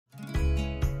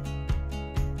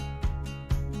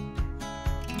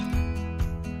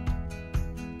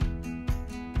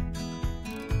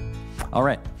All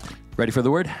right, ready for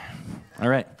the word? All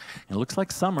right, it looks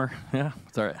like summer. Yeah,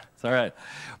 it's all right. It's all right.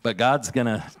 But God's going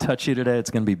to touch you today.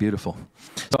 It's going to be beautiful.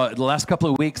 So the last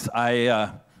couple of weeks,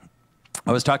 I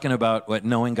was talking about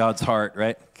knowing God's heart,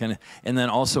 right? And then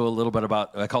also a little bit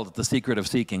about, I called it the secret of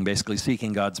seeking, basically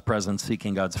seeking God's presence,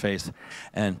 seeking God's face.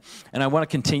 And I want to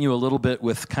continue a little bit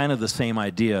with kind of the same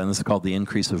idea, and this is called the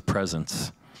increase of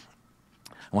presence.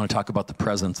 I want to talk about the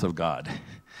presence of God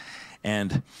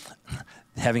and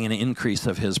having an increase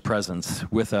of his presence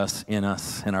with us, in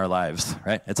our lives,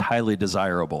 right? It's highly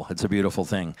desirable. It's a beautiful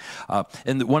thing.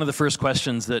 And one of the first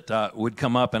questions that would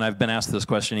come up, and I've been asked this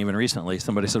question even recently,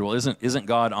 somebody said, well, isn't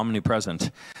God omnipresent?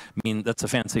 I mean, that's a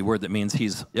fancy word that means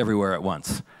he's everywhere at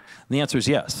once. And the answer is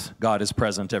yes. God is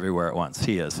present everywhere at once.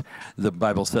 He is. The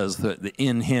Bible says that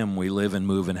in him we live and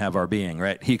move and have our being,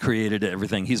 right? He created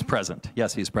everything. He's present.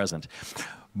 Yes, he's present.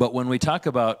 But when we talk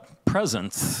about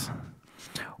presence,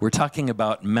 we're talking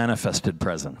about manifested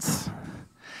presence.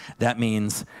 That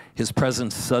means his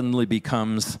presence suddenly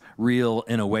becomes real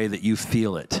in a way that you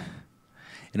feel it,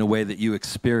 in a way that you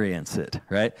experience it,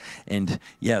 right? And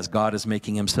yes, God is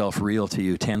making himself real to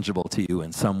you, tangible to you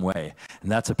in some way.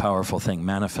 And that's a powerful thing,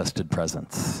 manifested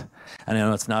presence. And I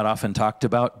know it's not often talked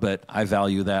about, but I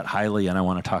value that highly and I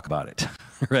want to talk about it,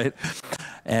 right?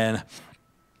 And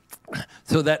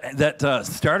so that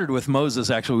started with Moses.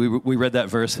 Actually, we read that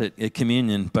verse at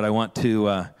communion, but I want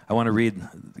to read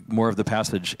more of the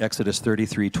passage, Exodus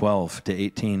 33:12 to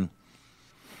 18.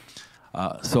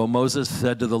 So Moses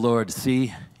said to the Lord,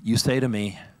 "See, you say to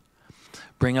me,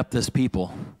 bring up this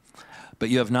people, but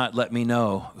you have not let me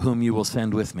know whom you will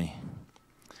send with me.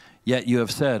 Yet you have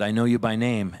said, I know you by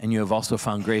name, and you have also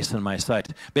found grace in my sight."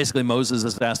 Basically, Moses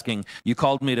is asking, you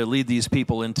called me to lead these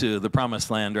people into the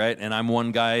promised land, right? And I'm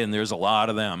one guy, and there's a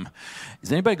lot of them.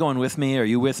 Is anybody going with me? Are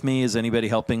you with me? Is anybody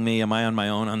helping me? Am I on my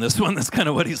own on this one? That's kind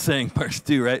of what he's saying, part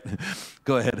 2, right?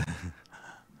 Go ahead.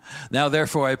 "Now,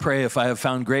 therefore, I pray, if I have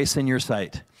found grace in your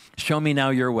sight, show me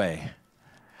now your way,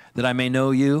 that I may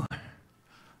know you."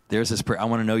 There's this prayer. I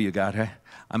want to know you, God, right?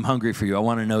 I'm hungry for you. I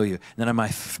want to know you. Then I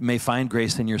may find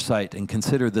grace in your sight and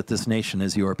consider that this nation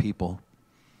is your people.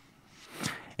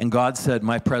 And God said,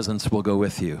 my presence will go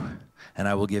with you, and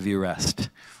I will give you rest.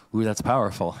 Ooh, that's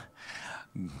powerful.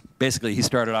 Basically, he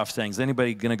started off saying, is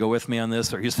anybody going to go with me on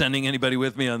this? Are you sending anybody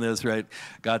with me on this, right?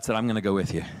 God said, I'm going to go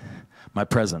with you. My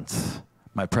presence.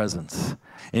 My presence.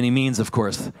 And he means, of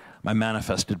course, my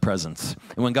manifested presence.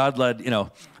 And when God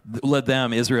led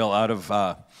them, Israel, out of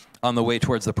on the way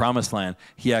towards the promised land,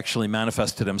 he actually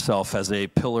manifested himself as a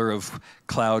pillar of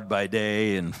cloud by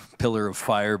day and pillar of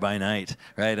fire by night,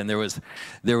 right? And there was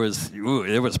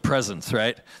presence,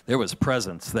 right? There was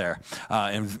presence there,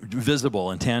 and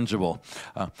visible and tangible.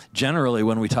 Generally,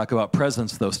 when we talk about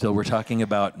presence, though, still we're talking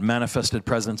about manifested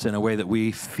presence in a way that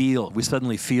we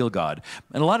suddenly feel God.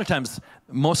 And a lot of times,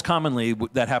 most commonly,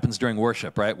 that happens during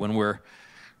worship, right? When we're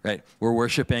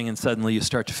worshiping and suddenly you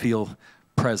start to feel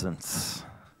presence.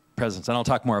 And I'll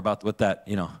talk more about what that,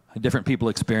 different people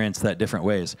experience that different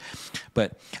ways.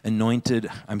 But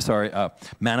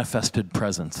manifested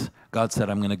presence. God said,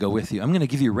 I'm going to go with you. I'm going to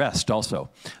give you rest also,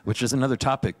 which is another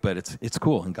topic, but it's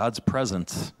cool. In God's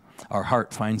presence, our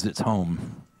heart finds its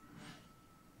home.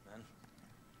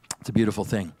 It's a beautiful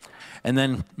thing. And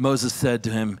then Moses said to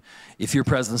him, if your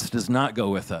presence does not go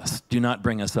with us, do not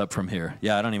bring us up from here.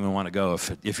 Yeah, I don't even want to go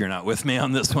if you're not with me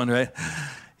on this one, right?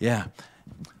 Yeah.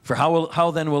 For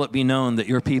how then will it be known that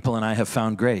your people and I have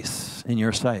found grace in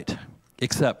your sight,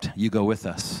 except you go with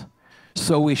us?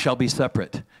 So we shall be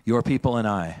separate, your people and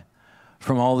I,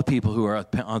 from all the people who are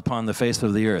upon the face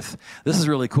of the earth. This is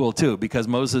really cool, too, because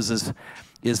Moses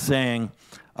is saying,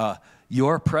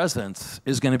 your presence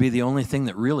is going to be the only thing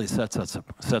that really sets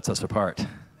us apart,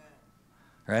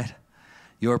 right?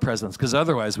 Your presence, because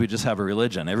otherwise we just have a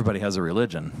religion. Everybody has a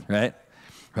religion, right?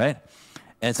 Right?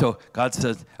 And so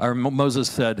Moses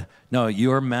said, no,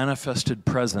 your manifested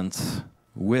presence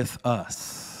with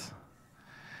us,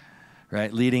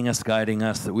 right? Leading us, guiding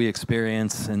us, that we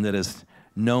experience and that is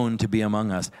known to be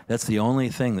among us. That's the only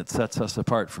thing that sets us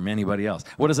apart from anybody else.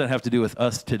 What does that have to do with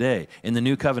us today? In the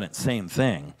new covenant, same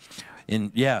thing.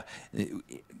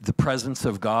 The presence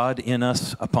of God in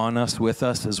us, upon us, with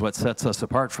us is what sets us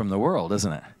apart from the world,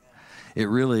 isn't it? It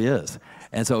really is.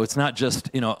 And so it's not just,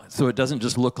 so it doesn't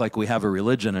just look like we have a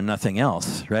religion and nothing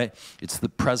else, right? It's the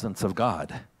presence of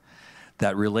God,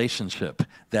 that relationship,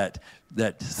 that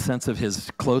sense of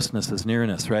his closeness, his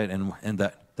nearness, right? And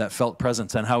that felt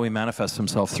presence and how he manifests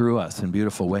himself through us in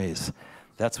beautiful ways.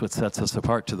 That's what sets us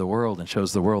apart to the world and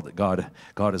shows the world that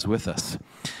God is with us.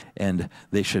 And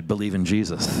they should believe in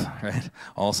Jesus, right?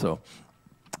 Also,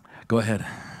 go ahead.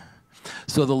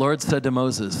 So the Lord said to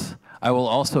Moses, I will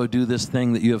also do this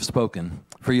thing that you have spoken,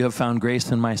 for you have found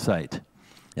grace in my sight,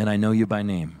 and I know you by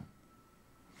name.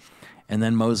 And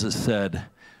then Moses said,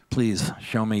 please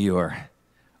show me your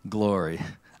glory.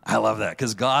 I love that,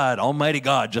 because God, Almighty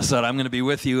God, just said, I'm going to be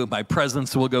with you. My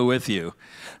presence will go with you,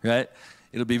 right?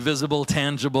 It'll be visible,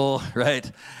 tangible, right?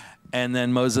 And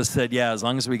then Moses said, yeah, as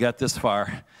long as we got this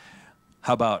far,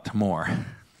 how about more?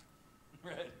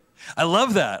 Right? I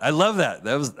love that. I love that.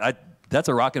 That's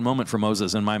a rocking moment for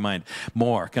Moses in my mind.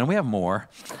 More. Can we have more?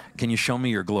 Can you show me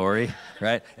your glory?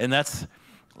 Right? And that's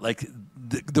like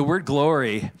the word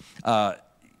glory,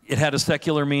 it had a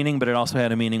secular meaning, but it also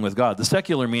had a meaning with God. The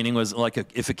secular meaning was like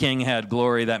if a king had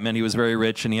glory, that meant he was very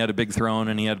rich and he had a big throne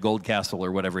and he had gold castle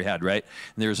or whatever he had, right?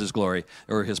 And there's his glory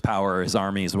or his power or his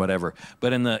armies, whatever.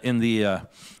 But in the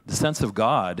sense of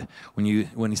God, when you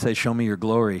say, show me your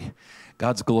glory,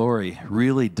 God's glory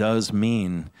really does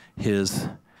mean his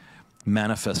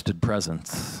manifested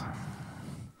presence,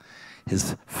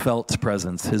 his felt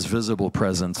presence, his visible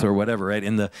presence, or whatever, right?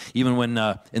 Even when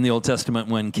in the Old Testament,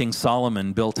 when King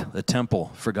Solomon built a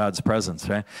temple for God's presence,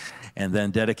 right, and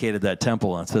then dedicated that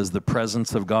temple, and it says the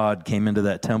presence of God came into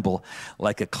that temple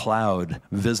like a cloud,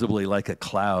 visibly like a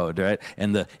cloud, right?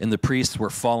 And the priests were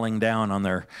falling down on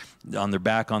their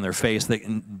back, on their face.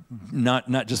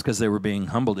 Not just because they were being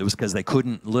humbled, it was because they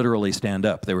couldn't literally stand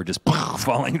up. They were just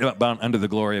falling down under the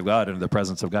glory of God, under the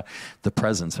presence of God. The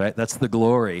presence, right? That's the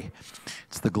glory.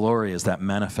 It's the glory is that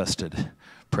manifested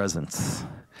presence.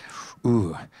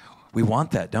 Ooh, we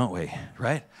want that, don't we?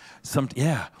 Right?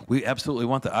 Yeah, we absolutely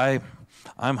want that.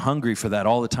 I'm hungry for that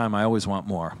all the time. I always want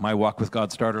more. My walk with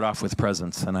God started off with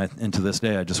presence, and to this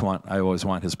day, I always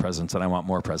want His presence, and I want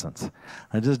more presence.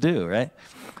 I just do, right?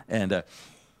 And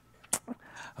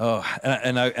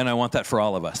I want that for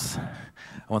all of us.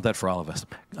 I want that for all of us.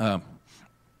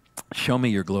 Show me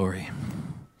your glory.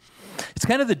 It's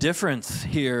kind of the difference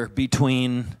here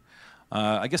between,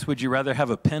 I guess, would you rather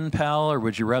have a pen pal or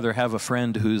would you rather have a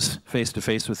friend who's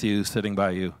face-to-face with you, sitting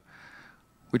by you?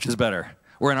 Which is better?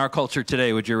 Or in our culture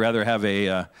today, would you rather have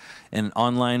an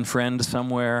online friend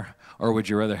somewhere, or would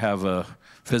you rather have a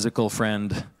physical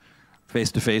friend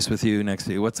face-to-face with you next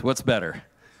to you? What's better?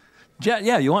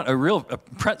 Yeah, you want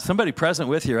somebody present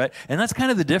with you, right? And that's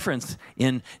kind of the difference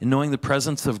in knowing the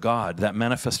presence of God, that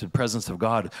manifested presence of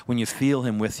God, when you feel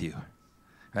Him with you,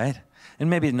 right? And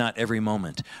maybe not every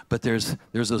moment, but there's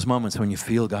those moments when you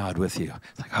feel God with you.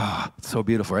 It's like, it's so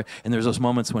beautiful, right? And there's those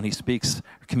moments when He speaks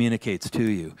or communicates to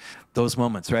you. Those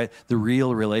moments, right? The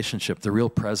real relationship, the real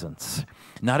presence.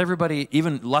 Not everybody,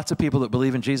 even lots of people that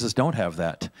believe in Jesus don't have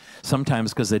that.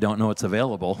 Sometimes because they don't know it's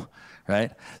available,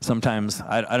 right? Sometimes,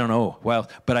 I don't know. Well,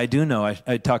 but I do know,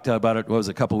 I talked about it,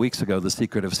 a couple weeks ago, The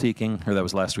Secret of Seeking, or that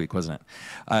was last week, wasn't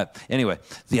it? Anyway,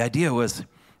 the idea was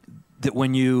that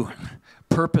when you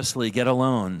purposely get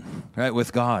alone, right,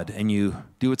 with God, and you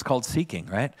do what's called seeking,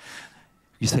 right?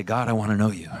 You say, God, I want to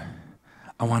know you.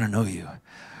 I want to know you.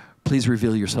 Please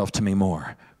reveal yourself to me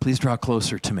more. Please draw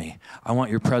closer to me. I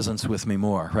want your presence with me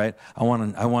more, right? I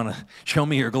want to show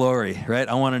me your glory, right?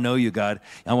 I want to know you, God.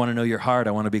 I want to know your heart.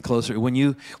 I want to be closer. When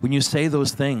you say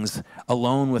those things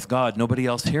alone with God, nobody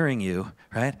else hearing you,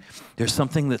 right? There's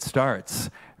something that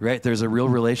starts, right? There's a real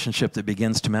relationship that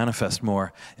begins to manifest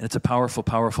more, and it's a powerful,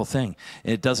 powerful thing.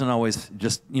 It doesn't always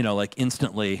just, like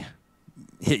instantly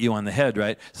hit you on the head,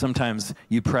 right? Sometimes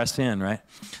you press in, right?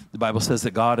 The Bible says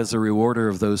that God is a rewarder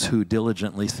of those who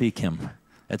diligently seek Him.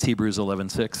 That's Hebrews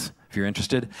 11:6, if you're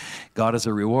interested. God is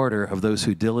a rewarder of those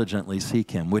who diligently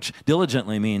seek Him, which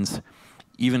diligently means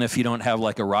even if you don't have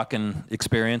like a rockin'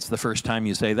 experience the first time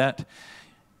you say that,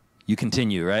 you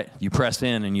continue, right? You press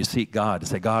in and you seek God. You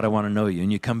say, God, I want to know you.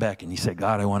 And you come back and you say,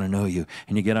 God, I want to know you.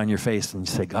 And you get on your face and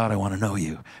you say, God, I want to know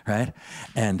you, right?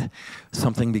 And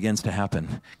something begins to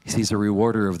happen. He's a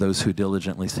rewarder of those who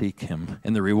diligently seek Him.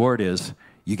 And the reward is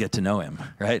you get to know Him,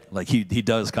 right? Like he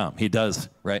does come. He does,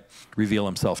 right, reveal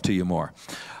Himself to you more.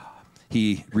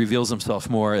 He reveals Himself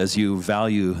more as you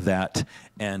value that.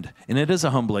 And it is a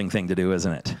humbling thing to do,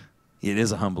 isn't it? It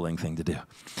is a humbling thing to do.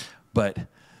 But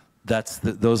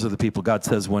those are the people. God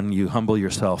says, when you humble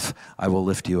yourself, I will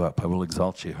lift you up. I will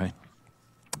exalt you, right?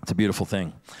 It's a beautiful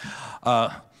thing.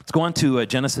 Let's go on to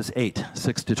Genesis 8,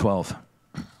 6 to 12.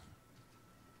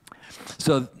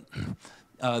 So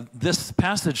this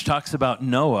passage talks about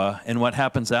Noah and what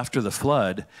happens after the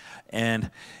flood. And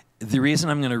the reason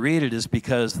I'm going to read it is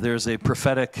because there's a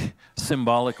prophetic,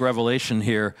 symbolic revelation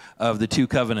here of the two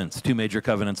major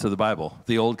covenants of the Bible.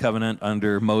 The Old Covenant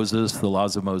under Moses, the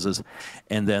laws of Moses,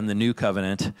 and then the New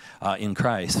Covenant in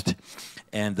Christ.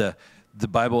 And the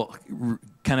Bible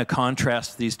kind of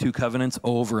contrasts these two covenants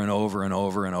over and over and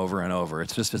over and over and over.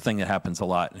 It's just a thing that happens a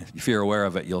lot. If you're aware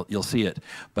of it, you'll see it.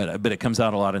 But it comes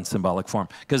out a lot in symbolic form.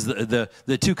 Because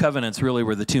the two covenants really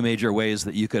were the two major ways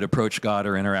that you could approach God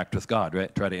or interact with God,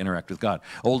 right? Try to interact with God.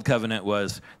 Old covenant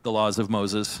was the laws of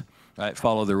Moses, right?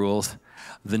 Follow the rules.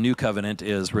 The new covenant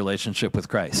is relationship with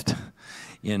Christ.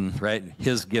 Right,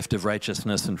 his gift of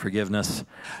righteousness and forgiveness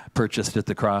purchased at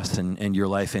the cross and your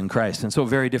life in Christ. And so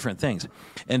very different things.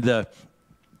 And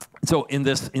so in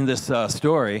this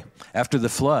story, after the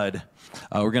flood,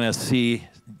 we're going to see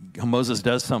Moses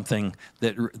does something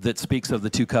that speaks of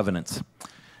the two covenants.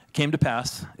 It came to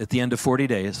pass at the end of 40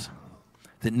 days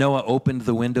that Noah opened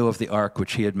the window of the ark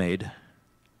which he had made,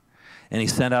 and he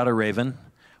sent out a raven,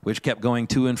 which kept going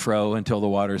to and fro until the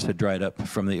waters had dried up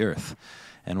from the earth.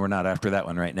 And we're not after that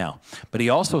one right now. But he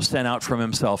also sent out from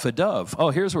himself a dove.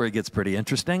 Oh, here's where it gets pretty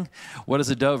interesting. What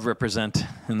does a dove represent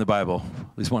in the Bible?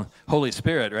 At least one, Holy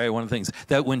Spirit, right? One of the things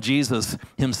that when Jesus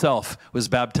himself was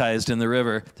baptized in the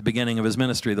river at the beginning of his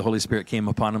ministry, the Holy Spirit came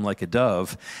upon him like a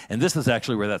dove. And this is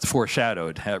actually where that's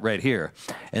foreshadowed, right here.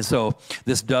 And so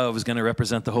this dove is going to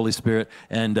represent the Holy Spirit.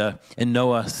 And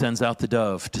Noah sends out the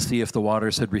dove to see if the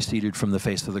waters had receded from the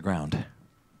face of the ground.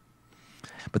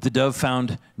 But the dove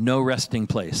found no resting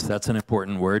place. That's an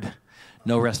important word.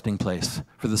 No resting place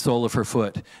for the sole of her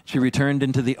foot. She returned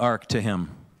into the ark to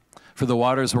him, for the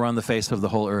waters were on the face of the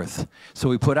whole earth.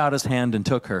 So he put out his hand and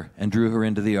took her and drew her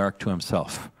into the ark to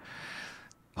himself.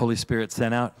 Holy Spirit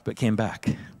sent out, but came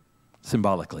back,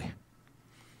 symbolically.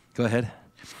 Go ahead.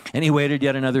 And he waited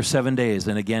yet another 7 days,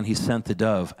 and again he sent the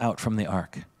dove out from the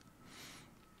ark.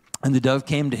 And the dove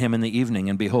came to him in the evening,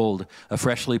 and behold, a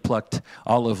freshly plucked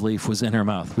olive leaf was in her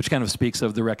mouth, which kind of speaks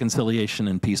of the reconciliation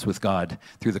and peace with God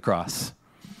through the cross.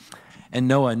 And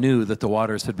Noah knew that the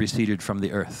waters had receded from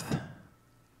the earth.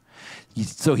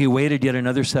 So he waited yet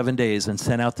another 7 days and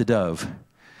sent out the dove,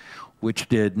 which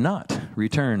did not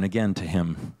return again to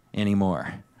him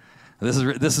anymore. This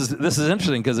is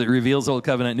interesting because it reveals Old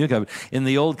Covenant, New Covenant. In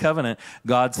the Old Covenant,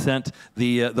 God sent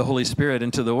the Holy Spirit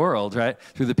into the world, right,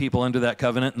 through the people under that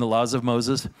covenant and the laws of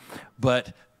Moses.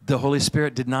 But the Holy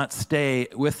Spirit did not stay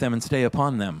with them and stay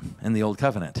upon them in the Old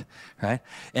Covenant, right?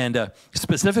 And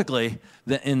specifically,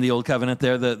 in the Old Covenant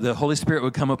there, the Holy Spirit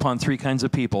would come upon three kinds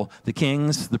of people: the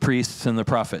kings, the priests, and the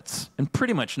prophets, and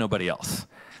pretty much nobody else.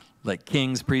 Like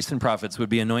kings, priests, and prophets would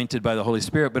be anointed by the Holy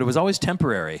Spirit, but it was always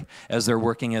temporary as they're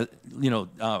working,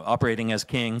 operating as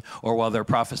king, or while they're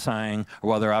prophesying, or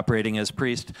while they're operating as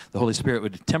priest, the Holy Spirit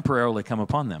would temporarily come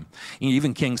upon them.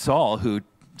 Even King Saul, who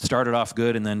started off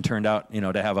good and then turned out,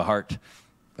 to have a heart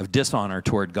of dishonor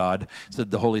toward God, said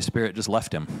the Holy Spirit just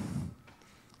left him,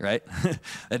 right?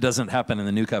 That doesn't happen in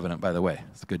the New Covenant, by the way.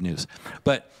 It's good news.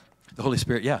 But the Holy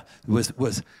Spirit,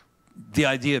 was the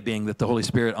idea being that the Holy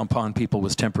Spirit upon people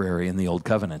was temporary in the Old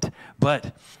Covenant.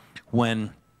 But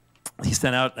when he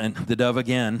sent out and the dove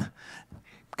again,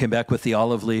 came back with the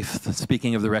olive leaf,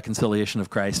 speaking of the reconciliation of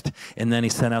Christ, and then he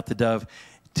sent out the dove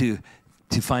to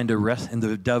find a rest, and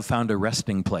the dove found a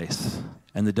resting place,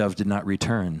 and the dove did not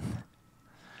return.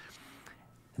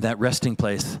 That resting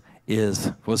place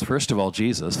was first of all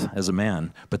Jesus as a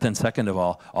man, but then second of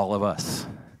all of us,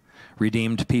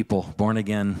 redeemed people, born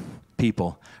again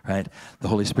people, right? The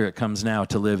Holy Spirit comes now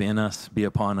to live in us, be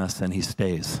upon us, and he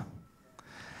stays.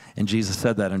 And Jesus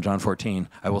said that in John 14,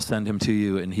 I will send him to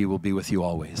you, and he will be with you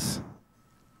always.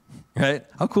 Right?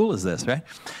 How cool is this, right?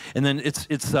 And then it's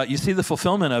you see the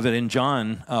fulfillment of it in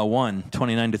John 1,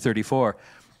 29 to 34.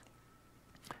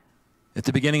 At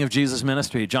the beginning of Jesus'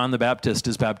 ministry, John the Baptist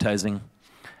is baptizing.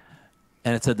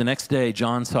 And it said, the next day,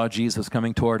 John saw Jesus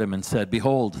coming toward him and said,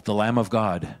 behold, the Lamb of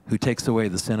God, who takes away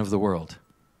the sin of the world.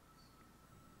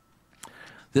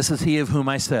 This is he of whom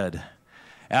I said,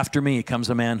 after me comes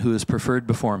a man who is preferred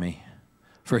before me,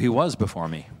 for he was before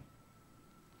me.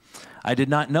 I did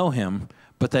not know him,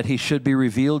 but that he should be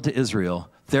revealed to Israel.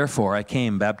 Therefore I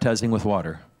came baptizing with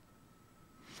water.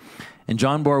 And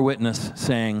John bore witness,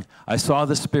 saying, I saw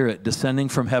the Spirit descending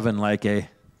from heaven like a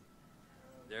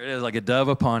dove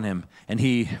upon him. And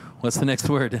he, what's the next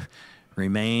word?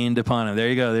 Remained upon him. There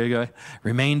you go.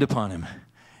 Remained upon him.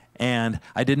 And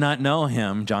I did not know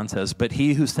him, John says, but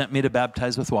he who sent me to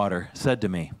baptize with water said to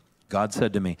me, God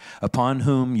said to me, upon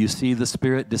whom you see the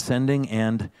Spirit descending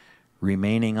and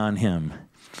remaining on him,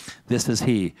 this is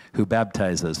he who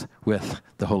baptizes with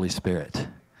the Holy Spirit.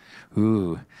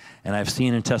 Ooh. And I've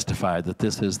seen and testified that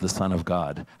this is the Son of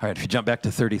God. All right, if you jump back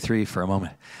to 33 for a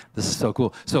moment. This is so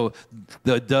cool. So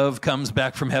the dove comes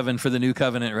back from heaven for the new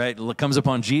covenant, right? It comes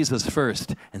upon Jesus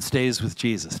first and stays with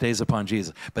Jesus, stays upon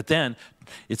Jesus. But then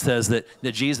it says that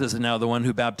Jesus is now the one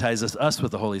who baptizes us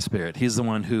with the Holy Spirit. He's the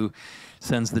one who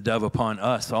sends the dove upon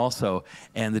us also.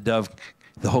 And the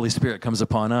Holy Spirit comes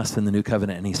upon us in the new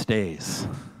covenant, and he stays.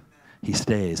 He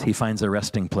stays. He finds a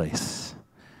resting place.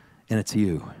 And it's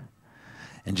you.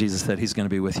 And Jesus said he's going to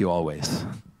be with you always.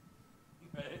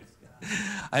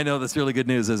 I know that's really good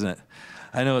news, isn't it?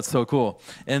 I know it's so cool.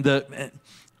 And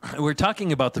we're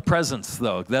talking about the presence,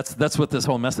 though. That's what this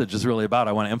whole message is really about.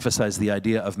 I want to emphasize the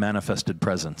idea of manifested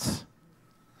presence.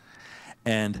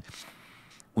 And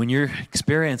when you're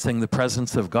experiencing the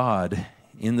presence of God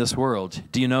in this world,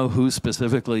 do you know who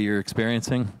specifically you're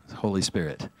experiencing? The Holy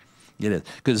Spirit. It is.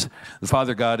 Because the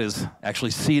Father God is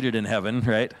actually seated in heaven,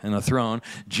 right, in a throne.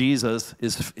 Jesus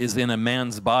is in a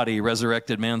man's body,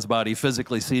 resurrected man's body,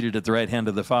 physically seated at the right hand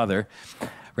of the Father,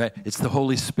 right? It's the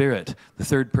Holy Spirit, the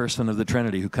third person of the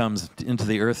Trinity, who comes into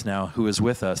the earth now, who is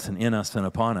with us and in us and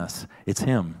upon us. It's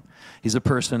him. He's a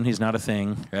person. He's not a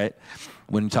thing, right?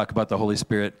 When you talk about the Holy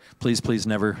Spirit, please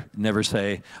never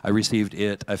say, I received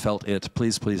it, I felt it.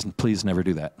 Please never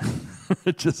do that.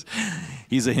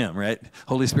 He's a him, right?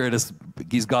 Holy Spirit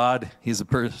he's God. He's a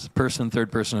person,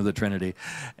 third person of the Trinity.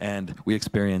 And we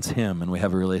experience him, and we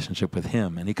have a relationship with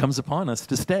him. And he comes upon us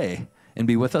to stay and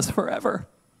be with us forever.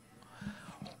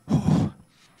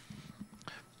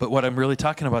 But what I'm really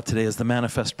talking about today is the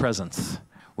manifest presence.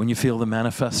 When you feel the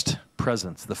manifest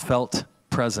presence, the felt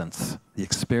presence, the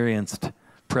experienced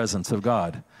presence of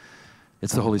God,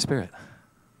 it's the Holy Spirit.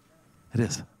 It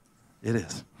is. It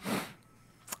is.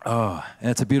 Oh,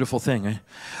 and it's a beautiful thing.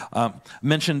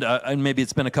 Mentioned, and maybe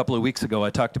it's been a couple of weeks ago,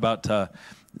 I talked about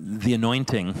the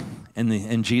anointing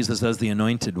and Jesus as the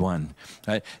anointed one,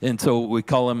 right? And so we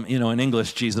call him, in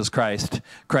English, Jesus Christ.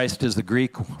 Christ is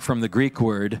from the Greek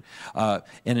word, and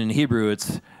in Hebrew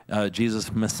it's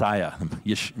Jesus Messiah.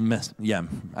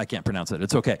 I can't pronounce it.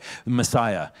 It's okay.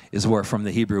 Messiah is from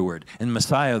the Hebrew word. And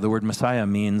Messiah, the word Messiah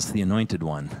means the anointed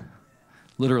one.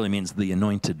 Literally means the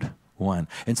anointed one.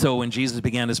 And so when Jesus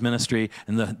began his ministry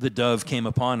and the dove came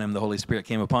upon him, the Holy Spirit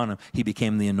came upon him, he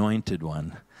became the anointed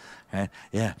one. Right?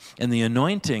 Yeah. And the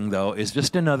anointing, though, is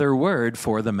just another word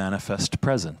for the manifest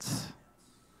presence.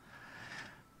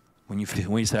 When you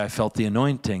say, I felt the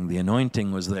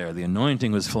anointing was there, the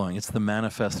anointing was flowing. It's the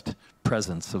manifest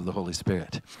presence of the Holy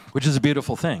Spirit, which is a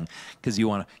beautiful thing, because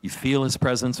you feel his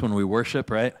presence when we worship,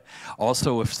 right?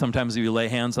 Also, if sometimes you lay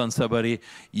hands on somebody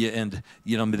and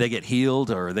they get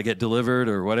healed or they get delivered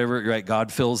or whatever, right?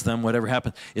 God fills them, whatever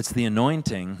happens. It's the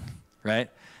anointing, right?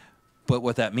 But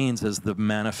what that means is the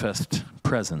manifest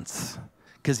presence.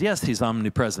 Because yes, he's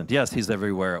omnipresent. Yes, he's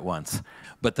everywhere at once.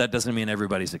 But that doesn't mean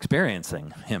everybody's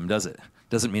experiencing him, does it?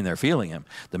 Doesn't mean they're feeling him.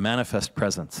 The manifest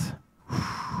presence.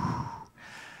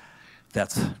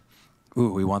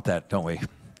 We want that, don't we?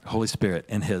 Holy Spirit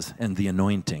and the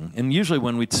anointing. And usually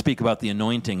when we speak about the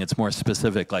anointing, it's more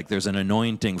specific, like there's an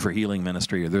anointing for healing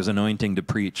ministry, or there's an anointing to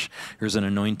preach, there's an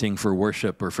anointing for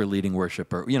worship or for leading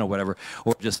worship, or whatever,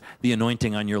 or just the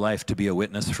anointing on your life to be a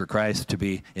witness for Christ, to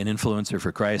be an influencer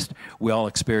for Christ. We all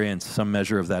experience some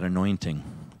measure of that anointing.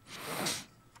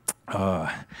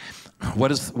 What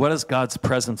does God's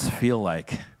presence feel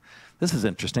like? This is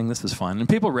interesting. This is fun. And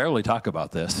people rarely talk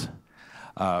about this.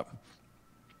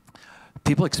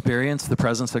 People experience the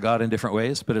presence of God in different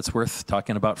ways, but it's worth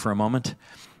talking about for a moment,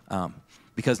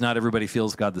 because not everybody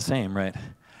feels God the same, right?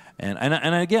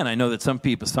 And again, I know that some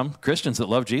Christians that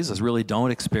love Jesus really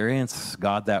don't experience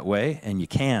God that way, and you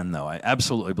can, though. I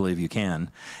absolutely believe you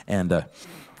can. And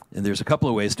there's a couple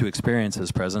of ways to experience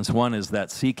his presence. One is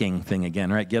that seeking thing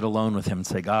again, right? Get alone with him and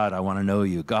say, God, I want to know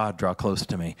you. God, draw close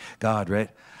to me. God, right?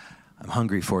 I'm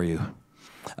hungry for you.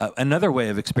 Another way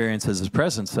of experiencing his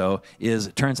presence, though, is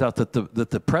it turns out that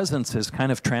the presence is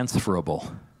kind of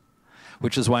transferable,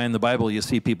 which is why in the Bible you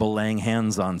see people laying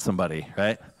hands on somebody,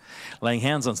 right? Laying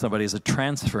hands on somebody is a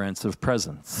transference of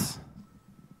presence.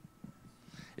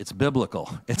 It's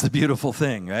biblical. It's a beautiful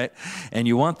thing, right? And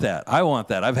you want that. I want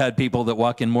that. I've had people that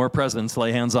walk in more presence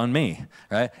lay hands on me,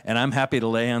 right? And I'm happy to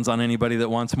lay hands on anybody that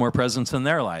wants more presence in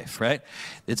their life, right?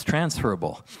 It's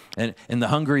transferable. And the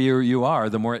hungrier you are,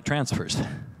 the more it transfers,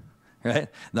 right?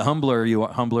 The humbler you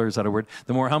are, humbler, is that a word?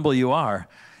 The more humble you are,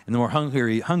 and the more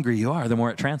hungry you are, the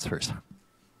more it transfers.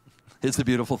 It's a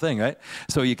beautiful thing, right?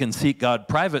 So you can seek God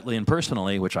privately and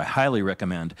personally, which I highly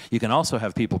recommend. You can also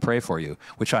have people pray for you,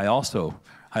 which I also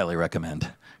highly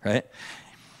recommend, right?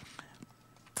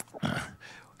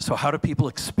 So how do people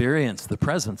experience the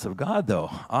presence of God, though,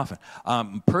 often?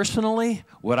 Personally,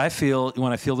 what I feel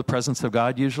when I feel the presence of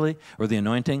God usually, or the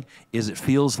anointing, is it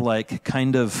feels like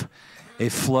kind of a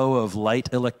flow of light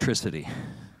electricity.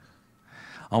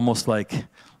 Almost like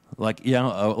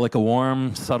a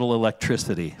warm, subtle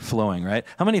electricity flowing, right?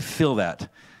 How many feel that?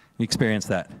 You experience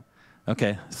that?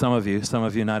 Okay, some of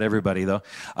you, not everybody though.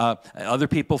 Other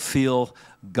people feel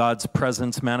God's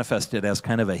presence manifested as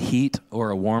kind of a heat or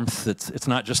a warmth. It's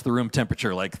not just the room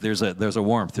temperature. Like there's a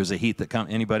warmth, there's a heat that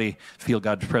comes. Anybody feel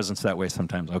God's presence that way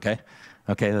sometimes? Okay,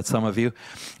 that's some of you.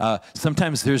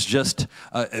 Sometimes there's just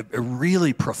a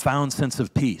really profound sense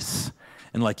of peace.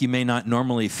 And like you may not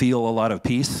normally feel a lot of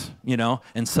peace,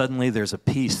 and suddenly there's a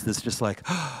peace that's just like,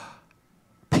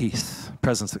 peace,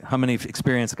 presence. How many have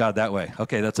experienced God that way?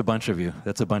 Okay, that's a bunch of you.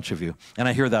 And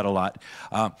I hear that a lot.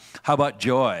 How about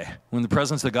joy? When the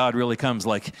presence of God really comes,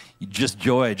 like just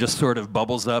joy just sort of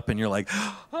bubbles up and you're like,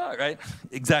 oh, right?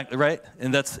 Exactly, right?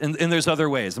 And there's other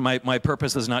ways. My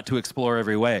purpose is not to explore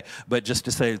every way, but just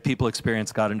to say people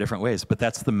experience God in different ways. But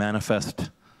that's the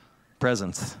manifest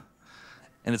presence.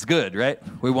 And it's good, right?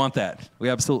 We want that. We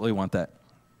absolutely want that.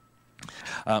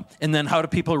 And then how do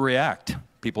people react?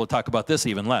 People talk about this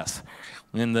even less.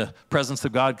 When the presence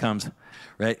of God comes,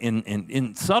 right,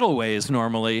 in subtle ways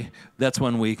normally, that's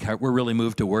when we're really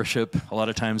moved to worship. A lot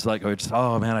of times like,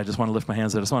 oh man, I just want to lift my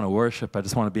hands. I just want to worship. I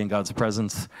just want to be in God's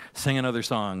presence, sing another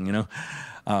song,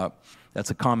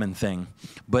 That's a common thing.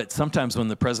 But sometimes when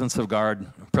the presence of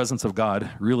God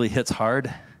really hits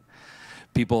hard,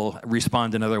 people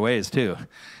respond in other ways too.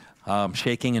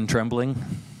 Shaking and trembling,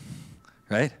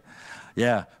 right?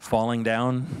 Yeah, falling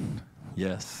down.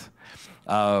 Yes.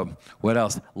 What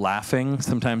else? Laughing.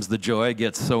 Sometimes the joy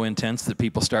gets so intense that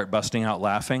people start busting out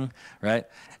laughing, right?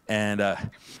 And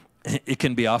it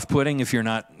can be off-putting if you're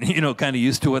not, kind of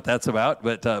used to what that's about.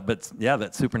 But yeah,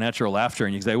 that supernatural laughter,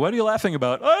 and you say, "What are you laughing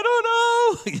about?" "I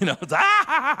don't know." It's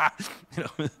ah.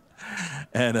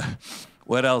 And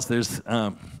what else? There's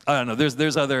I don't know.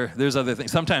 There's other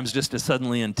things. Sometimes just a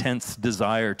suddenly intense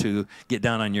desire to get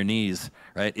down on your knees,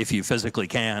 right? If you physically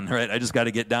can, right? I just got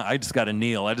to get down. I just got to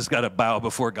kneel. I just got to bow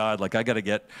before God. Like I got to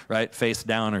get right face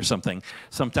down or something.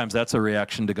 Sometimes that's a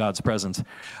reaction to God's presence.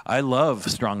 I love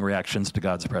strong reactions to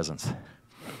God's presence.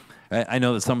 I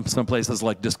know that some places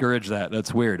like discourage that.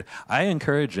 That's weird. I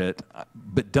encourage it,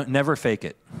 but never fake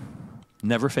it.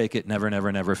 Never fake it.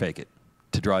 Never fake it.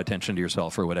 To draw attention to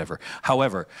yourself or whatever.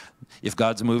 However, if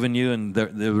God's moving you and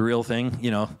the real thing,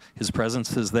 His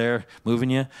presence is there moving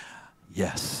you,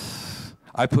 yes.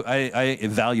 I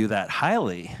value that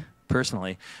highly,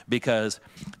 personally, because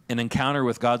an encounter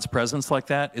with God's presence like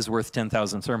that is worth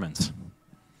 10,000 sermons.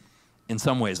 In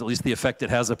some ways, at least the effect it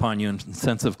has upon you and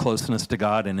sense of closeness to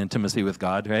God and intimacy with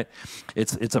God, right?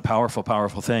 It's a powerful,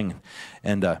 powerful thing.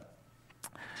 And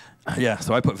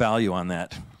so I put value on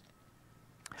that.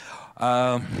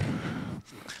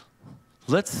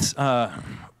 Let's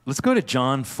go to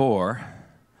John 4,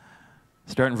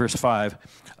 start in verse 5.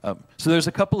 So there's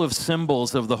a couple of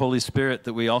symbols of the Holy Spirit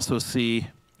that we also see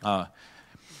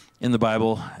in the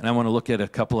Bible, and I want to look at a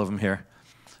couple of them here.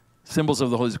 Symbols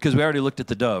of the Holy Spirit, because we already looked at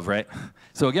the dove, right?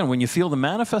 So again, when you feel the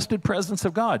manifested presence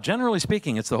of God, generally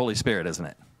speaking, it's the Holy Spirit, isn't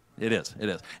it? It is.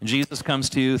 And Jesus comes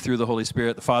to you through the Holy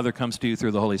Spirit. The Father comes to you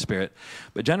through the Holy Spirit.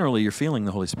 But generally, you're feeling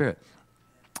the Holy Spirit.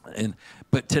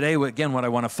 But today, again, what I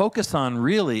want to focus on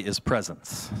really is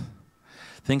presence.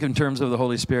 Think in terms of the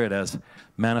Holy Spirit as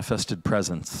manifested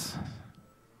presence.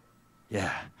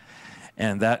 Yeah.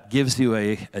 And that gives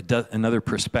you another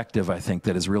perspective, I think,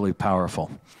 that is really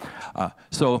powerful.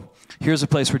 So here's a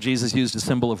place where Jesus used a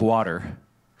symbol of water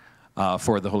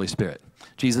for the Holy Spirit.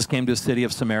 Jesus came to a city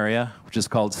of Samaria, which is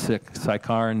called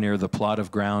Sychar, near the plot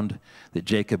of ground that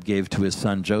Jacob gave to his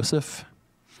son Joseph.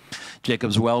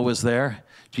 Jacob's well was there.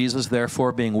 Jesus,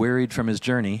 therefore, being wearied from his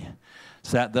journey,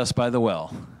 sat thus by the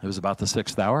well. It was about the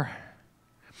 6th hour.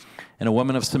 And a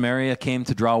woman of Samaria came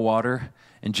to draw water,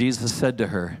 and Jesus said to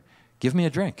her, "Give me a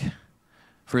drink."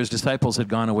 For his disciples had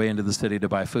gone away into the city to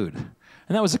buy food.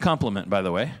 And that was a compliment, by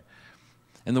the way.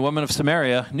 And the woman of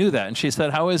Samaria knew that, and she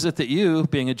said, "How is it that you,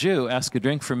 being a Jew, ask a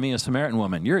drink from me, a Samaritan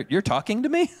woman?" You're talking to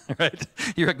me, right?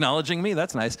 You're acknowledging me?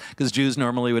 That's nice, because Jews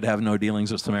normally would have no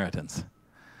dealings with Samaritans.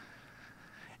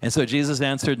 And so Jesus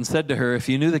answered and said to her, "If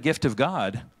you knew the gift of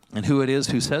God and who it is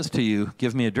who says to you,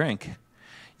 'Give me a drink,'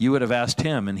 you would have asked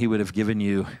him, and he would have given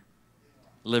you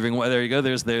living water." There you go.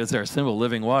 There's our symbol,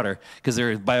 living water.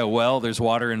 Because by a well, there's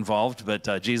water involved,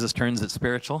 but Jesus turns it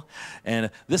spiritual. And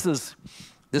this is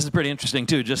pretty interesting,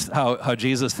 too, just how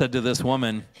Jesus said to this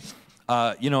woman,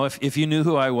 if you knew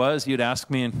who I was, you'd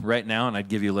ask me right now, and I'd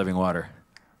give you living water.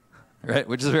 right?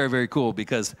 Which is very, very cool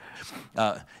because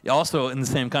also in the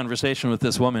same conversation with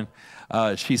this woman,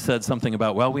 she said something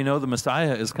about, well, we know the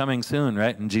Messiah is coming soon,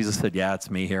 right? And Jesus said, yeah, it's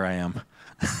me, here I am.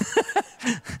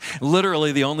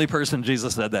 Literally the only person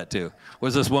Jesus said that to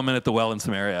was this woman at the well in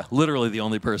Samaria. Literally the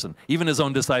only person. Even his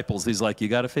own disciples, he's like, you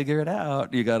got to figure it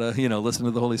out. You got to, listen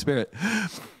to the Holy Spirit.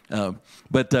 And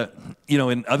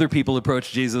other people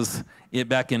approached Jesus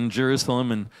back in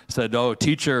Jerusalem and said, oh,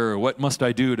 teacher, what must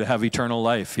I do to have eternal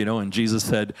life? And Jesus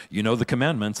said, you know the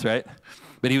commandments, right?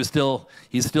 But he's still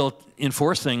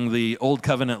enforcing the old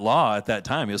covenant law at that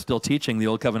time. He was still teaching the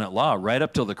old covenant law right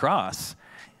up till the cross.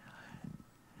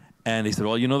 And he said,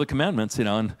 well, you know the commandments,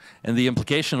 and the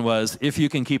implication was, if you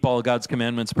can keep all of God's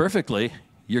commandments perfectly,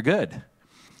 you're good.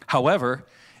 However,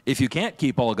 if you can't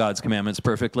keep all of God's commandments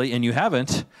perfectly and you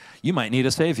haven't, you might need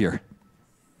a savior.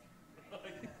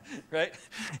 Right?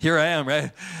 Here I am,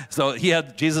 right? So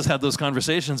Jesus had those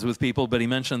conversations with people, but he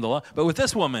mentioned the law. But with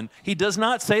this woman, he does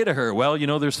not say to her, well,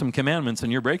 there's some commandments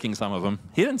and you're breaking some of them.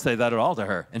 He didn't say that at all to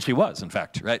her. And she was, in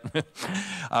fact, right?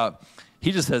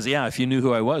 He just says, yeah, if you knew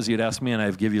who I was, you'd ask me and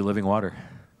I'd give you living water.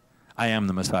 I am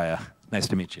the Messiah. Nice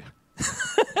to meet you.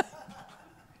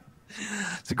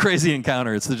 It's a crazy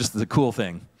encounter. It's just a cool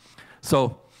thing.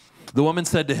 So the woman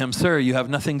said to him, sir, you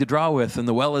have nothing to draw with and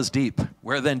the well is deep.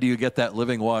 Where then do you get that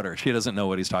living water? She doesn't know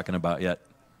what he's talking about yet.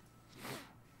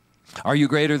 Are you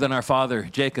greater than our father,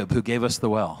 Jacob, who gave us the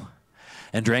well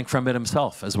and drank from it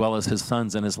himself, as well as his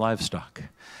sons and his livestock?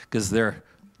 Because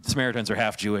Samaritans are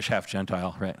half Jewish, half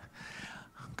Gentile, right?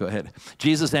 Go ahead.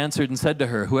 Jesus answered and said to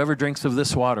her, whoever drinks of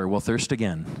this water will thirst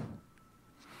again.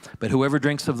 But whoever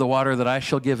drinks of the water that I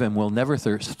shall give him will never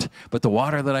thirst. But the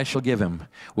water that I shall give him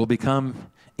will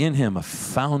become in him a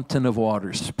fountain of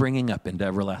water springing up into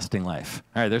everlasting life.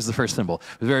 All right, there's the first symbol.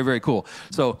 Very, very cool.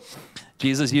 So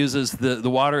Jesus uses the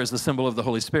water as the symbol of the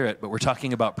Holy Spirit, but we're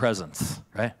talking about presence,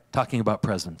 right? Talking about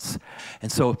presence.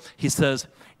 And so he says,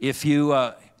 if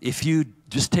you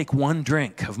just take one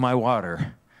drink of my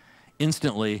water,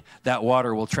 instantly that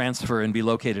water will transfer and be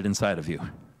located inside of you.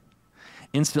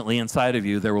 Instantly inside of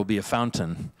you there will be a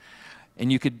fountain.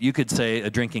 And you could say a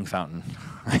drinking fountain.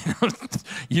 Right?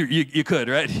 you could,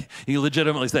 right? You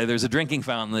legitimately say there's a drinking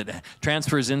fountain that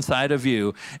transfers inside of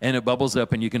you and it bubbles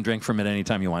up and you can drink from it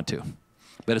anytime you want to.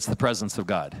 But it's the presence of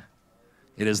God.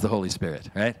 It is the Holy Spirit,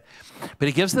 right? But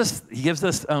he gives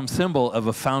this symbol of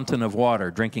a fountain of water,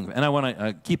 drinking. And I want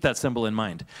to keep that symbol in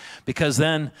mind. Because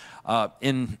then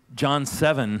in John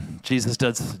 7, Jesus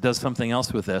does something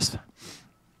else with this.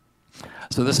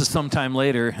 So this is sometime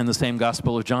later in the same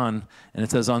Gospel of John, and it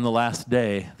says, on the last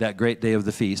day, that great day of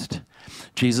the feast,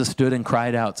 Jesus stood and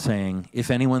cried out, saying,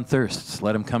 if anyone thirsts,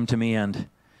 let him come to me and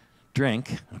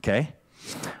drink, okay?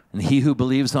 And he who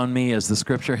believes on me, as the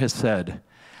scripture has said,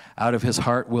 out of his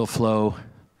heart will flow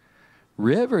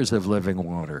rivers of living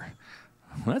water.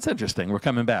 Well, that's interesting. We're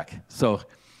coming back. So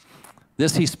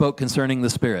this he spoke concerning the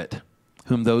Spirit,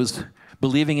 whom those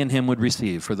believing in him would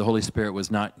receive, for the Holy Spirit was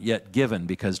not yet given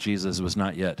because Jesus was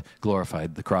not yet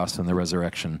glorified, the cross and the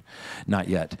resurrection, not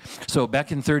yet. So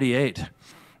back in 38,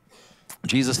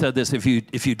 Jesus said this, if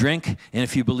you drink and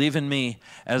if you believe in me,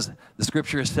 as the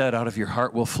scripture has said, out of your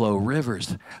heart will flow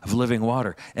rivers of living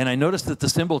water. And I noticed that the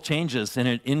symbol changes and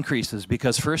it increases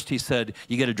because first he said,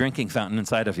 you get a drinking fountain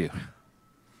inside of you,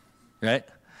 right?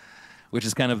 Which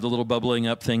is kind of the little bubbling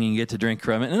up thing and you get to drink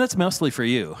from it. And that's mostly for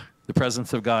you, the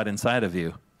presence of God inside of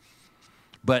you.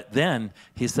 But then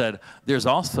he said, there's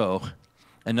also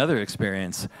another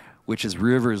experience, which is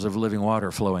rivers of living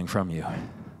water flowing from you.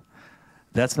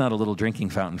 That's not a little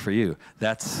drinking fountain for you.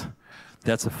 That's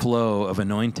a flow of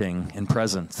anointing and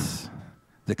presence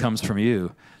that comes from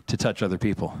you to touch other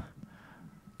people,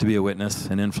 to be a witness,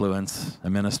 an influence, a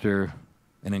minister,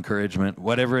 an encouragement,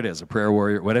 whatever it is, a prayer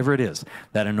warrior, whatever it is,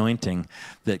 that anointing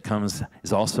that comes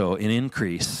is also an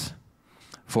increase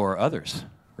for others,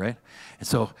 right? And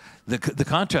so the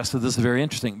contrast of this is very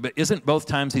interesting. But isn't both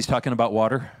times he's talking about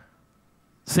water?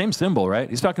 Same symbol, right?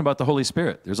 He's talking about the Holy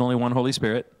Spirit. There's only one Holy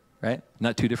Spirit, right?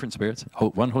 Not two different spirits,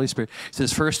 one Holy Spirit. He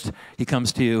says first he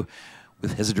comes to you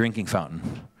as a drinking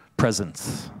fountain,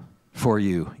 presence for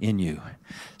you, in you.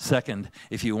 Second,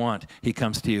 if you want, he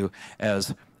comes to you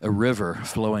as a river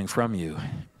flowing from you,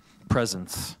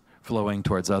 presence flowing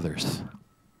towards others,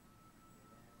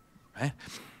 right?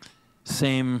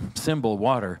 Same symbol,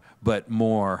 water, but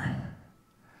more,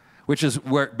 which is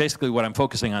where basically what I'm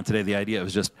focusing on today. The idea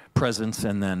is just presence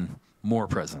and then more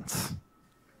presence,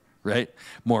 right?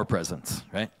 More presence,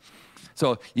 right?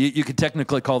 So you could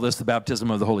technically call this the baptism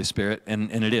of the Holy Spirit,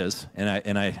 and it is, and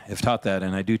I have taught that,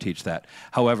 and I do teach that.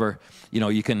 However,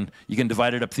 you can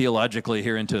divide it up theologically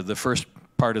here into the first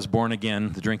part is born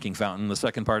again, the drinking fountain. The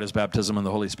second part is baptism in the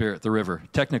Holy Spirit, the river.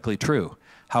 Technically true.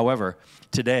 However,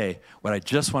 today, what I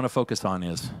just want to focus on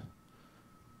is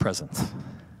presence.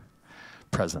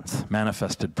 Presence,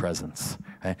 manifested presence.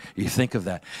 Right? You think of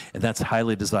that, and that's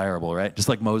highly desirable, right? Just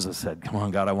like Moses said, come on,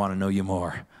 God, I want to know you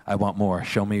more. I want more.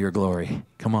 Show me your glory.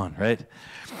 Come on, right?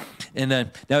 And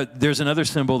then, now there's another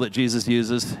symbol that Jesus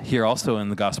uses here also in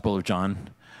the Gospel of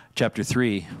John, chapter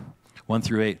 3, 1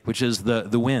 through 8, which is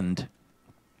the wind.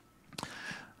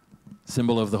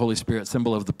 Symbol of the Holy Spirit,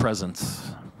 symbol of the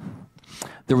presence.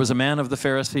 There was a man of the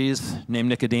Pharisees named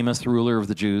Nicodemus, the ruler of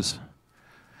the Jews.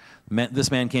 This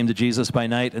man came to Jesus by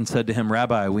night and said to him,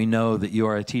 Rabbi, we know that you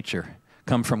are a teacher,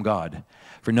 come from God.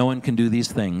 For no one can do these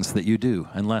things that you do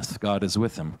unless God is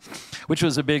with him. Which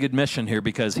was a big admission here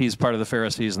because he's part of the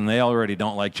Pharisees and they already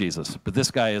don't like Jesus. But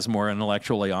this guy is more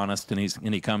intellectually honest and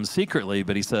he comes secretly,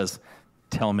 but he says,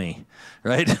 tell me,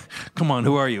 right? Come on,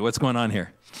 who are you? What's going on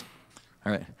here?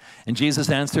 All right. And Jesus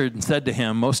answered and said to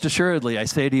him, most assuredly, I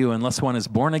say to you, unless one is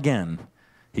born again,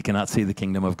 he cannot see the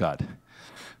kingdom of God.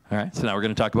 All right, so now we're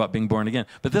going to talk about being born again.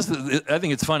 But this, I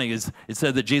think it's funny, is it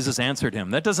said that Jesus answered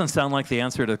him. That doesn't sound like the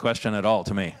answer to the question at all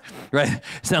to me, right?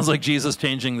 It sounds like Jesus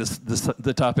changing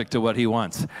the topic to what he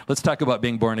wants. Let's talk about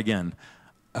being born again.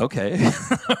 Okay,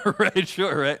 right,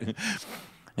 sure, right?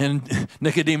 And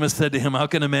Nicodemus said to him, how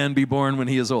can a man be born when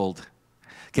he is old?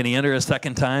 Can he enter a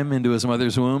second time into his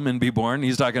mother's womb and be born?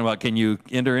 He's talking about, can you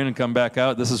enter in and come back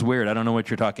out? This is weird. I don't know what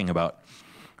you're talking about,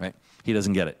 right? He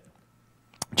doesn't get it.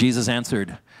 Jesus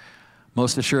answered,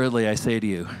 most assuredly, I say to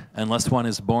you, unless one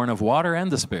is born of water and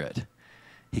the Spirit,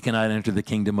 he cannot enter the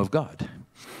kingdom of God.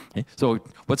 Okay? So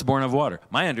what's born of water?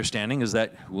 My understanding is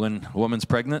that when a woman's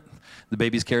pregnant, the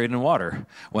baby's carried in water.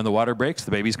 When the water breaks,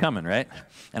 the baby's coming, right?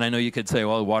 And I know you could say,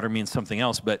 well, water means something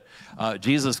else, but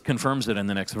Jesus confirms it in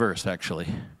the next verse,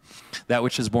 actually. That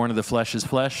which is born of the flesh is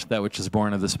flesh. That which is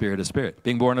born of the Spirit is spirit.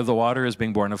 Being born of the water is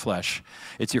being born of flesh.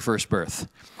 It's your first birth.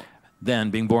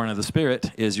 Then being born of the Spirit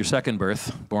is your second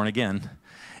birth, born again,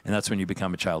 and that's when you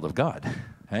become a child of God.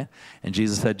 Okay? And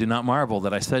Jesus said, do not marvel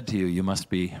that I said to you, you must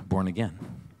be born again.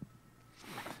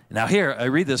 Now here, I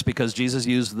read this because Jesus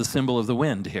used the symbol of the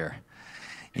wind here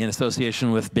in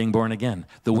association with being born again.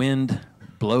 The wind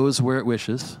blows where it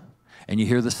wishes, and you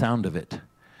hear the sound of it,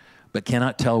 but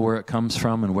cannot tell where it comes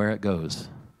from and where it goes.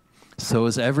 So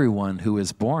is everyone who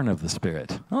is born of the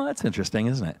Spirit. Oh, that's interesting,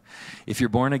 isn't it? If you're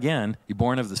born again, you're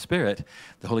born of the Spirit,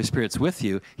 the Holy Spirit's with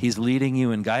you, he's leading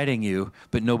you and guiding you,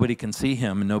 but nobody can see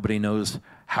him and nobody knows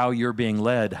how you're being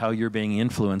led, how you're being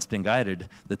influenced and guided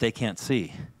that they can't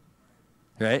see,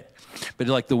 right? But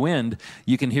like the wind,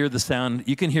 you can hear the sound,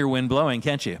 you can hear wind blowing,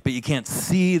 can't you? But you can't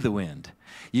see the wind.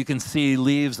 You can see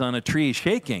leaves on a tree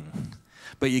shaking,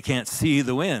 but you can't see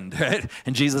the wind, right?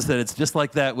 And Jesus said it's just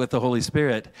like that with the Holy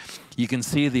Spirit. You can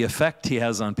see the effect he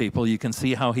has on people. You can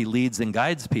see how he leads and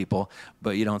guides people,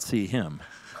 but you don't see him,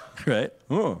 right?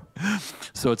 Ooh.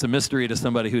 So it's a mystery to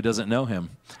somebody who doesn't know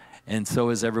him. And so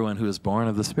is everyone who is born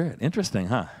of the Spirit. Interesting,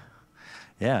 huh?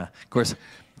 Yeah. Of course,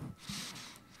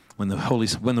 when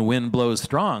the wind blows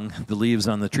strong, the leaves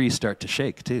on the tree start to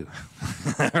shake too.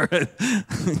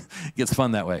 It gets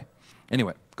fun that way.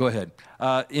 Anyway, go ahead.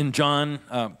 In John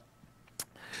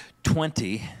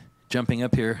 20, jumping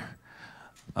up here,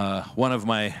 one of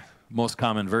my most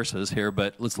common verses here,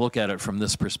 but let's look at it from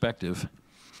this perspective.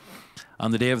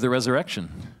 On the day of the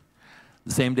resurrection,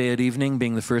 the same day at evening,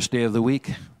 being the first day of the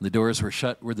week, the doors were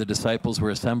shut where the disciples were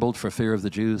assembled for fear of the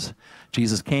Jews.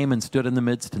 Jesus came and stood in the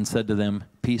midst and said to them,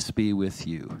 peace be with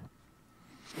you.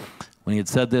 When he had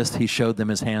said this, he showed them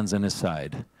his hands and his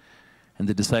side. And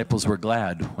the disciples were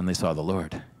glad when they saw the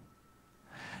Lord.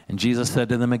 And Jesus said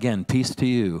to them again, peace to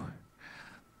you.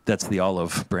 That's the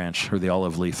olive branch, or the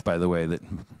olive leaf, by the way,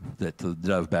 that the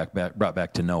dove brought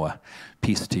back to Noah.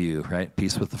 Peace to you, right?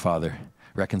 Peace with the Father,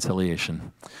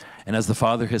 reconciliation. And as the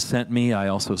Father has sent me, I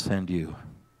also send you.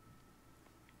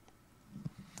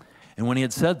 And when he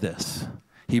had said this,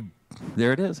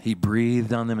 there it is. He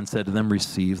breathed on them and said to them,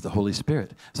 receive the Holy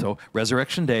Spirit. So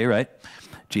resurrection day, right?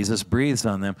 Jesus breathes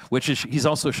on them, which is, he's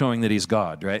also showing that he's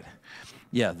God, right?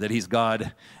 Yeah, that he's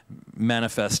God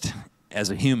manifest as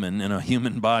a human in a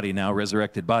human body now,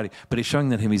 resurrected body. But he's showing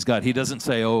that he's God. He doesn't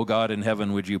say, oh, God in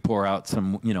heaven, would you pour out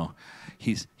some,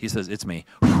 he says, it's me.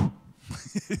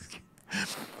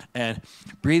 And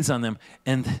breathes on them,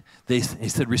 and he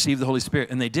said, receive the Holy Spirit,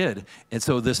 and they did. And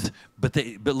so but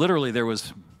literally there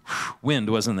was wind,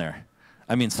 wasn't there?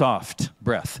 I mean, soft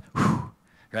breath,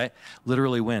 right?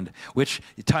 Literally wind, which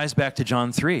ties back to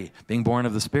John 3. Being born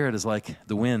of the Spirit is like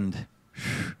the wind,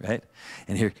 right?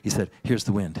 And here he said, here's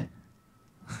the wind,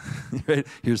 right?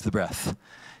 Here's the breath.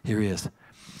 Here he is,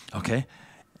 okay?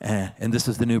 And this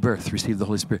is the new birth, receive the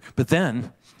Holy Spirit. But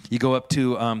then you go up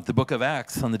to the book of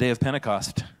Acts on the day of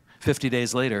Pentecost, 50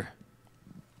 days later.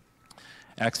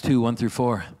 Acts 2, 1 through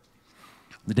 4.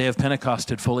 The day of Pentecost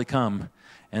had fully come,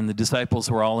 and the disciples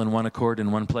were all in one accord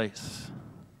in one place.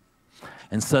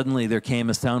 And suddenly there came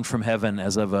a sound from heaven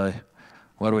as of a,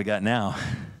 what do we got now?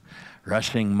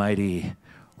 Rushing mighty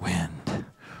wind.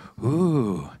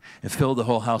 Ooh, it filled the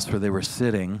whole house where they were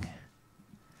sitting.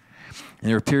 And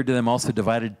there appeared to them also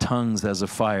divided tongues as of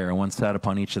fire, and one sat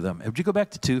upon each of them. Would you go back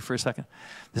to 2 for a second?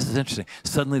 This is interesting.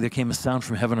 Suddenly there came a sound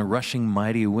from heaven, a rushing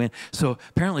mighty wind. So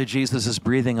apparently Jesus is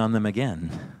breathing on them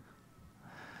again.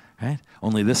 Right?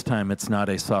 Only this time it's not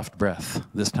a soft breath.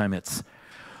 This time it's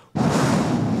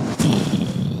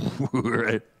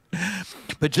right?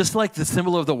 But just like the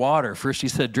symbol of the water, first he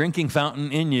said, drinking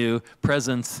fountain in you,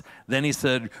 presence. Then he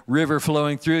said, river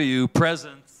flowing through you,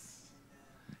 presence.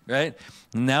 Right?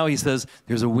 Now he says,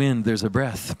 there's a wind, there's a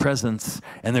breath, presence,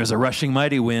 and there's a rushing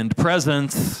mighty wind,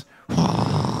 presence.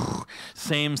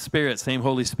 Same Spirit, same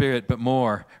Holy Spirit, but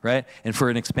more, right? And for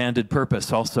an expanded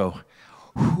purpose also.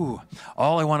 Whew.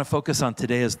 All I want to focus on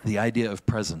today is the idea of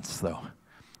presence, though.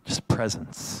 Just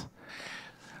presence.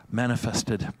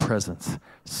 Manifested presence.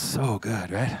 So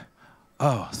good, right?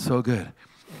 Oh, so good.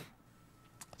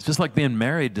 It's just like being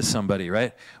married to somebody,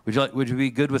 right? Would you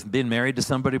be good with being married to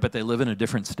somebody, but they live in a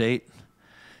different state?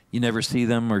 You never see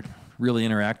them or really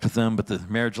interact with them, but the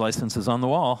marriage license is on the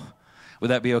wall.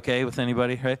 Would that be okay with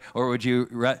anybody, right? Or would you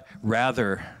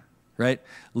rather, right,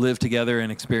 live together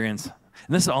and experience?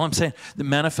 And this is all I'm saying. The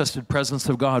manifested presence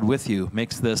of God with you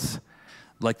makes this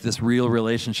like this real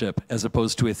relationship as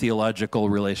opposed to a theological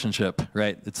relationship,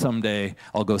 right? That someday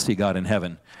I'll go see God in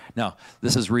heaven. Now,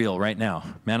 this is real right now.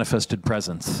 Manifested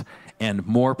presence and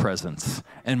more presence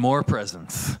and more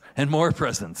presence and more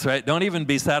presence, right? Don't even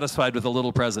be satisfied with a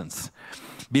little presence.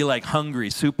 Be like hungry,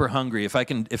 super hungry. If I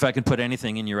can put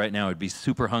anything in you right now, it'd be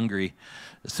super hungry,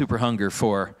 super hunger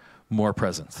for more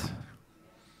presence.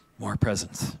 More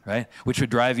presence, right? Which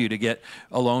would drive you to get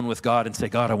alone with God and say,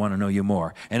 God, I want to know you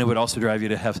more. And it would also drive you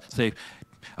to say,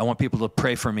 I want people to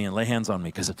pray for me and lay hands on me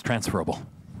because it's transferable,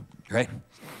 right?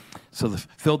 So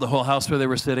filled the whole house where they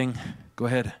were sitting. Go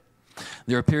ahead.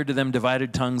 There appeared to them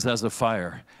divided tongues as of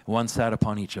fire. One sat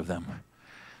upon each of them.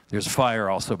 There's fire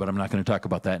also, but I'm not going to talk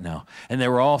about that now. And they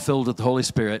were all filled with the Holy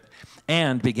Spirit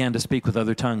and began to speak with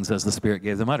other tongues as the Spirit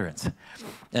gave them utterance.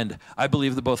 And I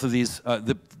believe that both of these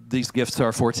gifts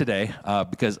are for today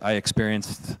because I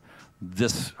experienced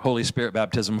this Holy Spirit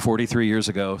baptism 43 years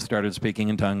ago, started speaking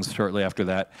in tongues shortly after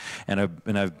that,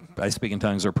 and I speak in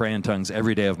tongues or pray in tongues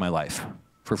every day of my life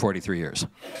for 43 years,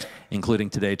 including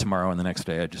today, tomorrow, and the next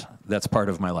day. That's part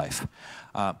of my life.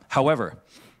 However,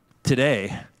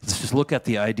 today, let's just look at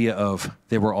the idea of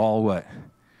they were all what?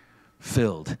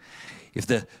 Filled. If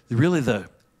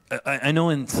I know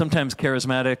in sometimes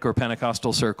charismatic or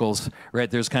Pentecostal circles, right,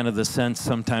 there's kind of the sense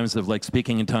sometimes of like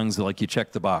speaking in tongues, like you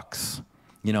check the box.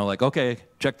 You know, like, okay,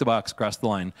 check the box, cross the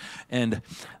line. And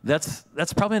that's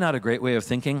probably not a great way of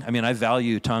thinking. I mean, I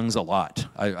value tongues a lot.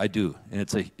 I do. And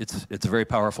it's a very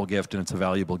powerful gift, and it's a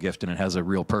valuable gift, and it has a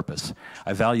real purpose.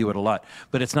 I value it a lot.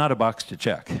 But it's not a box to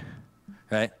check,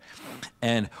 right?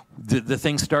 And the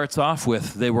thing starts off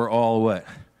with, they were all what?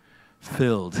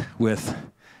 Filled with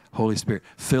Holy Spirit,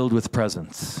 filled with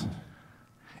presence.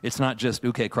 It's not just,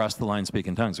 okay, cross the line, speak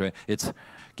in tongues, right? It's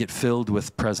get filled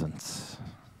with presence.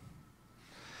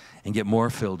 And get more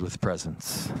filled with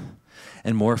presence.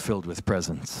 And more filled with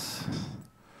presence.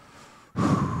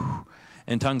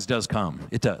 And tongues does come.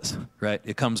 It does, right?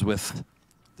 It comes with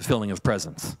the filling of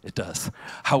presence. It does.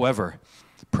 However,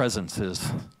 presence is,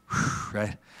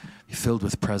 right? Be filled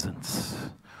with presence.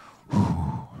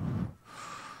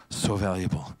 So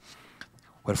valuable.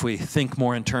 What if we think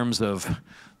more in terms of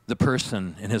the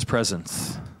person in his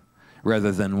presence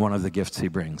rather than one of the gifts he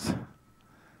brings?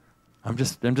 I'm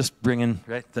just bringing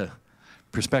right the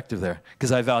perspective there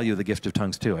because I value the gift of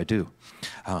tongues too. I do,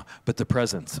 but the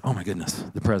presence. Oh my goodness,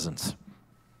 the presence.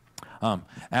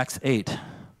 Acts 8. I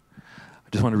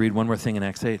just want to read one more thing in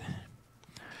Acts 8,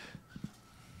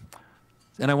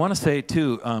 and I want to say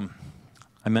too.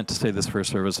 I meant to say this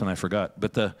first service and I forgot,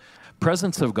 but the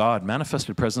presence of God,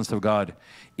 manifested presence of God,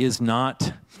 is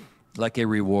not like a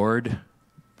reward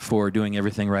for doing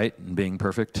everything right and being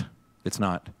perfect. It's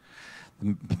not.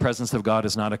 The presence of God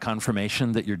is not a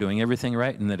confirmation that you're doing everything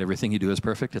right and that everything you do is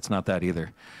perfect. It's not that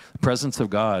either. The presence of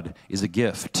God is a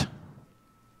gift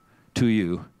to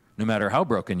you, no matter how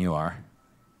broken you are,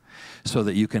 so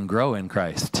that you can grow in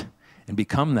Christ and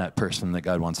become that person that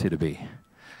God wants you to be.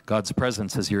 God's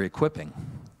presence is your equipping.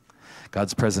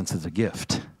 God's presence is a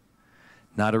gift,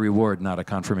 not a reward, not a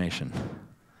confirmation.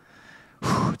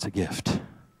 It's a gift.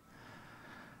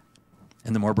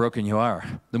 And the more broken you are,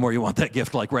 the more you want that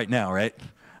gift, like right now, right?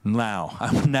 Now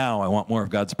I want more of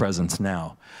God's presence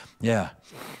now. Yeah.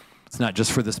 It's not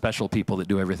just for the special people that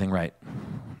do everything right.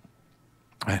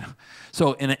 Right.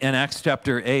 So in Acts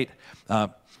chapter 8, I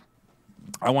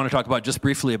want to talk about just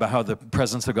briefly about how the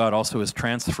presence of God also is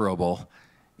transferable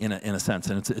in a sense,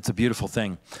 and it's a beautiful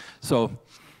thing. So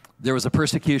there was a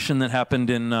persecution that happened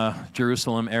in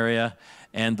Jerusalem area,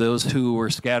 and those who were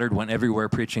scattered went everywhere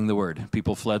preaching the word.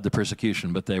 People fled the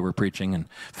persecution, but they were preaching. And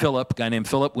Philip, a guy named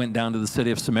Philip, went down to the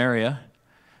city of Samaria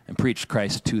and preached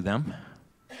Christ to them.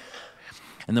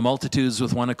 And the multitudes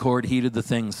with one accord heeded the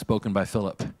things spoken by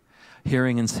Philip,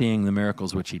 hearing and seeing the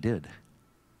miracles which he did.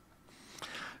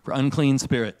 For unclean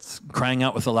spirits, crying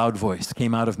out with a loud voice,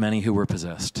 came out of many who were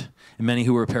possessed, and many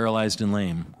who were paralyzed and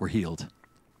lame were healed.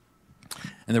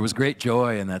 And there was great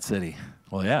joy in that city.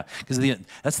 Well, yeah, because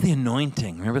that's the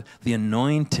anointing. Remember, the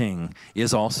anointing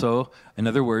is also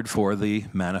another word for the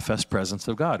manifest presence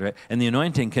of God, right? And the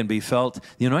anointing can be felt.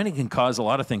 The anointing can cause a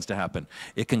lot of things to happen.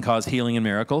 It can cause healing and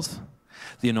miracles.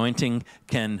 The anointing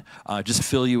can just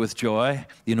fill you with joy.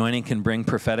 The anointing can bring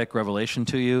prophetic revelation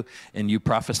to you, and you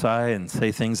prophesy and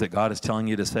say things that God is telling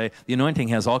you to say. The anointing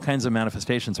has all kinds of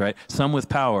manifestations, right? Some with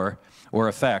power or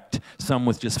effect, some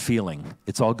with just feeling.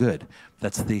 It's all good.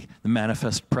 That's the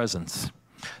manifest presence.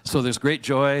 So there's great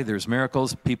joy, there's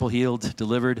miracles, people healed,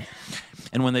 delivered.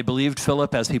 And when they believed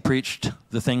Philip as he preached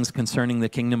the things concerning the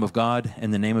kingdom of God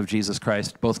in the name of Jesus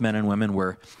Christ, both men and women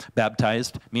were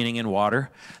baptized, meaning in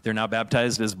water. They're now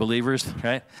baptized as believers,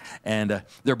 right? And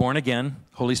they're born again.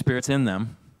 Holy Spirit's in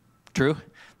them. True?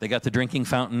 They got the drinking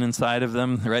fountain inside of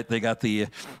them, right? They got the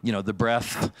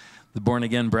breath, the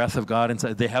born-again breath of God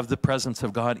inside. They have the presence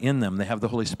of God in them. They have the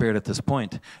Holy Spirit at this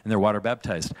point, and they're water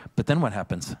baptized. But then what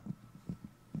happens?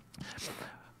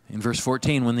 In verse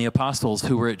 14, when the apostles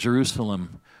who were at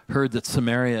Jerusalem heard that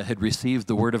Samaria had received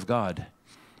the word of God,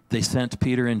 they sent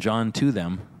Peter and John to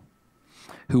them,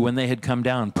 who, when they had come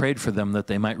down, prayed for them that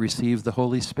they might receive the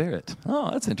Holy Spirit.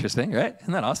 Oh, that's interesting, right?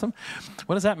 Isn't that awesome?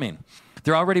 What does that mean?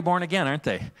 They're already born again, aren't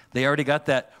they? They already got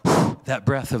that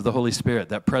breath of the Holy Spirit,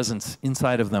 that presence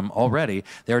inside of them already.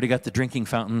 They already got the drinking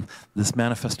fountain, this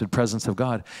manifested presence of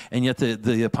God. And yet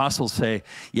the apostles say,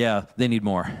 yeah, they need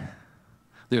more.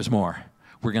 There's more.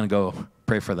 We're going to go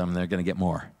pray for them. They're going to get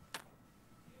more.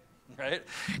 Right?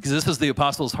 Because this is the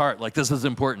apostles' heart. Like, this is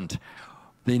important.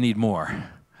 They need more.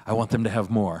 I want them to have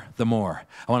more. The more.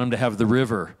 I want them to have the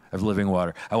river of living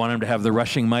water. I want them to have the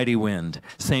rushing mighty wind.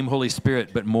 Same Holy Spirit,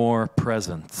 but more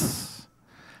presence.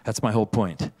 That's my whole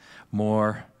point.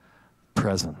 More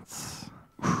presence.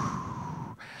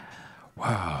 Whew.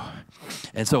 Wow.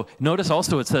 And so notice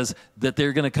also it says that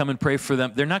they're going to come and pray for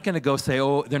them. They're not going to go say,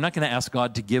 oh, they're not going to ask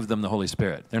God to give them the Holy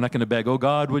Spirit. They're not going to beg, oh,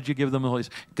 God, would you give them the Holy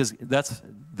Spirit? Because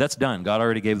that's done. God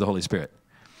already gave the Holy Spirit.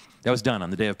 That was done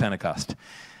on the day of Pentecost.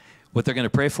 What they're going to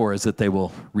pray for is that they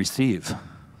will receive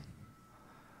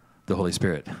the Holy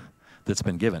Spirit that's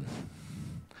been given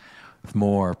with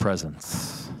more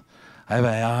presence. I have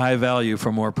a high value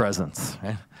for more presence,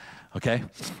 right? Okay?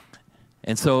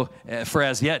 And so, for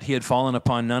as yet, he had fallen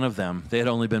upon none of them. They had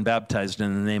only been baptized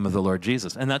in the name of the Lord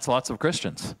Jesus. And that's lots of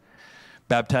Christians.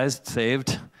 Baptized,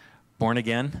 saved, born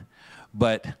again.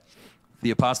 But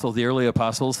the early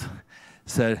apostles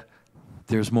said,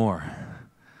 there's more.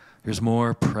 There's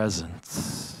more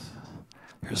presence.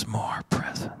 There's more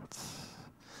presence.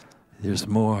 There's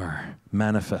more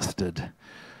manifested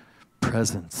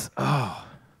presence. Oh,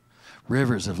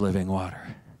 rivers of living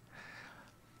water.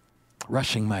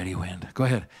 Rushing mighty wind. Go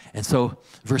ahead. And so,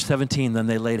 verse 17, then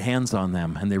they laid hands on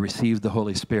them and they received the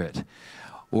Holy Spirit.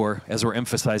 Or, as we're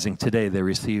emphasizing today, they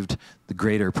received the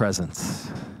greater presence,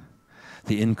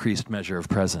 the increased measure of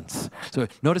presence. So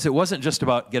notice it wasn't just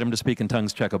about get them to speak in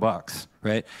tongues, check a box,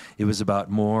 right? It was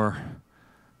about more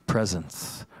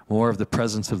presence, more of the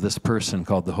presence of this person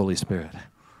called the Holy Spirit.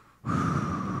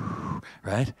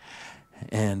 Right?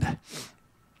 And,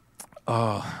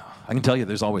 I can tell you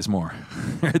there's always more.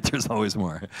 There's always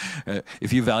more.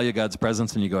 If you value God's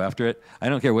presence and you go after it, I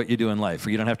don't care what you do in life.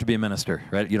 You don't have to be a minister,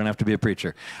 right? You don't have to be a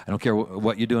preacher. I don't care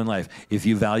what you do in life. If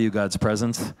you value God's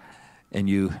presence and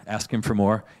you ask him for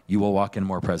more, you will walk in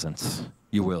more presence.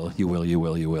 You will, you will, you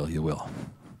will, you will, you will.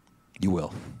 You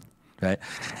will, right?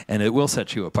 And it will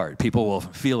set you apart. People will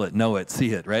feel it, know it,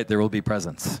 see it, right? There will be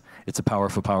presence. It's a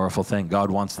powerful, powerful thing.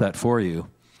 God wants that for you,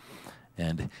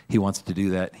 and he wants to do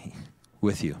that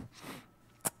with you.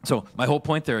 So my whole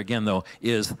point there again, though,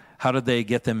 is how did they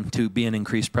get them to be an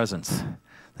increased presence?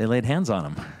 They laid hands on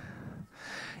them.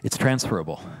 It's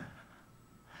transferable.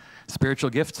 Spiritual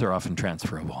gifts are often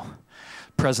transferable.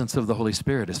 presence of the Holy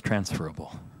Spirit is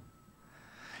transferable.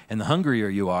 And the hungrier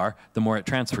you are, the more it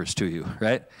transfers to you,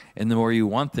 right? And the more you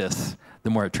want this, the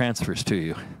more it transfers to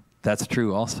you. That's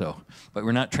true also. But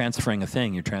we're not transferring a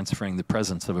thing. You're transferring the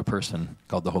presence of a person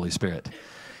called the Holy Spirit.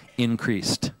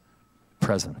 Increased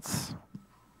presence.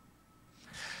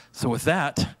 So with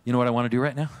that, you know what I want to do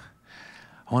right now?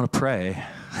 I want to pray.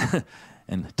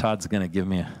 And Todd's going to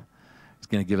give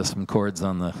us some chords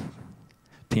on the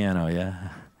piano, yeah?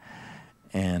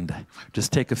 And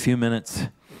just take a few minutes.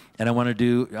 And I want to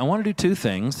do two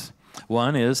things.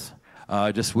 One is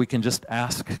we can just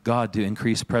ask God to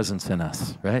increase presence in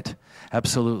us, right?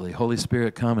 Absolutely. Holy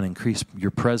Spirit, come and increase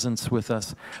your presence with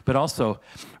us. But also,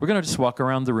 we're going to just walk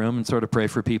around the room and sort of pray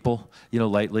for people,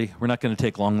 lightly. We're not going to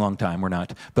take long time. We're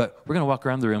not. But we're going to walk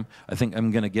around the room. I think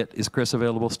I'm going to is Chris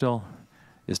available still?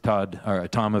 Is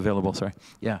Tom available? Sorry.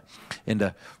 Yeah.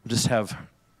 And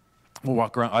we'll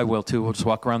walk around. I will too. We'll just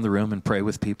walk around the room and pray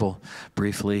with people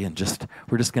briefly. And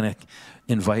we're just going to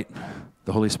invite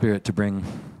the Holy Spirit to bring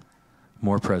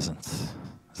more presence.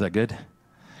 Is that good?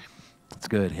 That's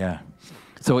good, yeah.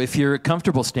 So if you're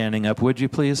comfortable standing up, would you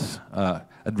please?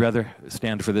 I'd rather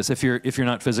stand for this. If you're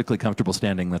not physically comfortable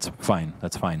standing, that's fine.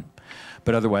 That's fine.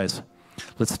 But otherwise,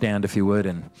 let's stand if you would.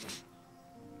 And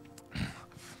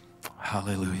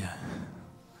hallelujah.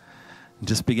 And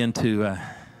just begin to,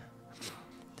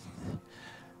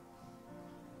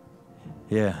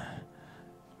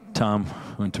 Tom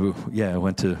went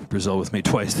to Brazil with me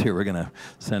twice here. We're going to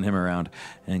send him around.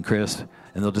 And Chris,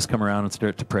 and they'll just come around and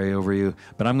start to pray over you.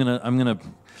 But I'm going to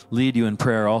lead you in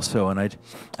prayer also. And I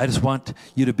just want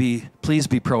you to please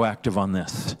be proactive on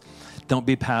this. Don't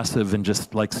be passive and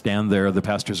just stand there. The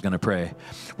pastor's going to pray.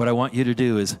 What I want you to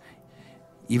do is,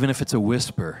 even if it's a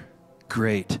whisper,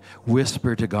 great.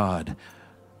 Whisper to God.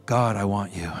 God, I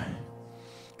want you.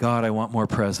 God, I want more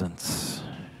presence.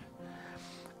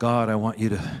 God, I want you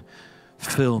to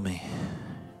fill me.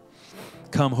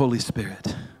 Come, Holy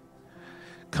Spirit.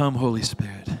 Come, Holy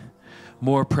Spirit.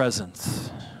 More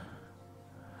presence.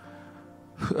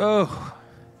 Oh.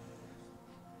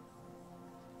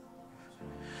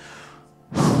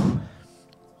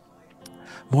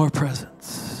 More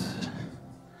presence.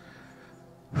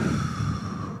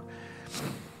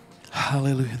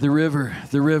 Hallelujah. The river,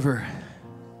 the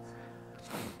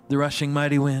rushing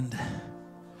mighty wind,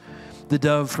 the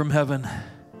dove from heaven,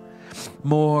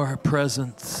 more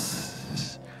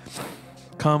presence.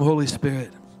 Come, Holy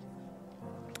Spirit.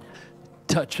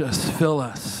 Touch us, fill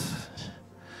us.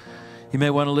 You may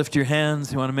want to lift your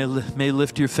hands. You may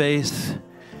lift your face.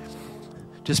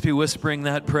 Just be whispering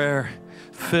that prayer.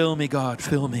 Fill me, God,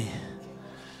 fill me.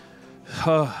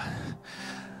 Oh,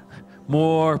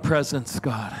 more presence,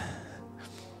 God.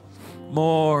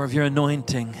 More of your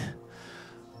anointing.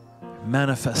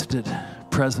 Manifested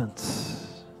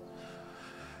presence.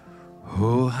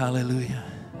 Oh, hallelujah.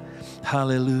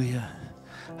 Hallelujah.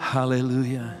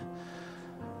 Hallelujah.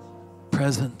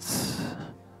 Presence.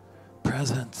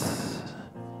 Presence.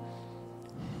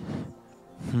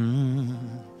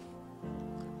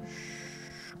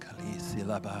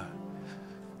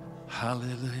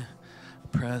 Hallelujah.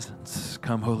 Presence.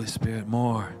 Come, Holy Spirit.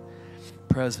 More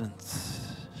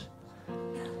presence.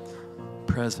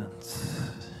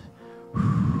 Presence.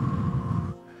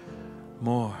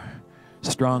 More.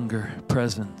 Stronger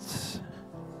presence.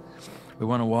 We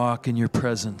want to walk in your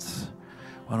presence.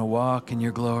 We want to walk in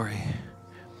your glory.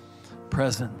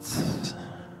 Presence.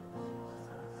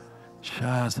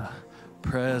 Shaza.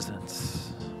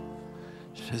 Presence.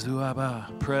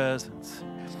 Shezuaba. Presence.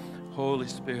 Holy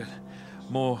Spirit.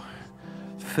 More.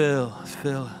 Fill.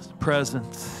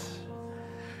 Presence.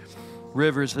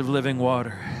 Rivers of living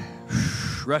water.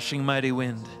 Rushing mighty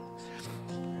wind.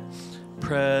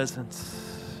 Presence.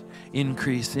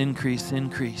 Increase.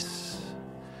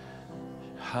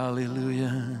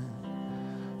 Hallelujah.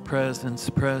 Presence.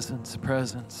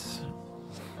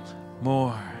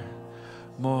 More.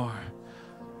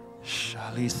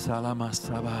 Shali salama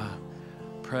saba.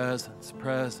 Presence.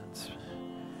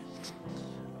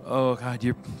 Oh God,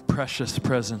 your precious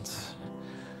presence.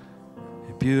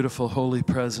 Your beautiful holy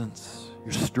presence.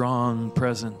 Your strong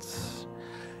presence.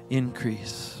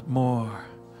 Increase. More.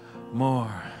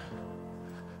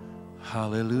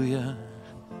 Hallelujah.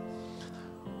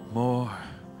 More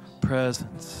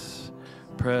presence.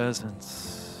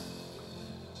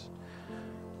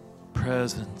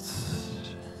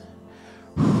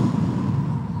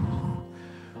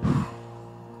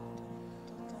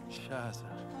 Shaza.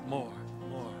 More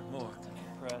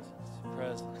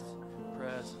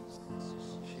presence.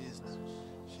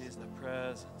 She's the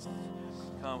presence.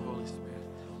 Come, Holy Spirit.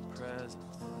 Presence.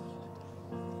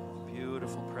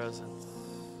 Beautiful presence.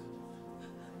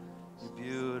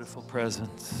 Beautiful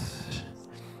presence.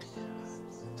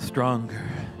 Stronger.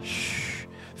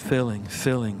 Filling,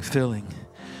 filling, filling.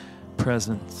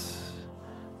 Presence.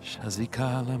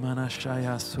 Shazikala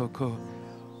manashaya soko.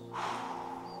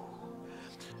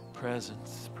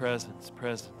 Presence, presence,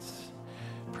 presence.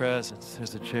 Presence.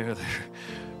 There's a chair there.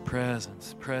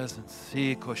 Presence, presence.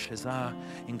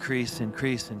 Increase,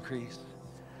 increase, increase.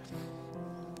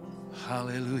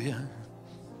 Hallelujah.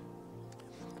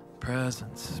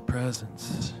 Presence,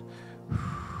 presence.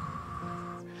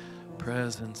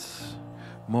 Presence.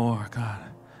 More, God.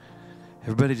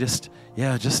 Everybody just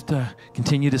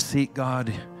continue to seek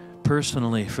God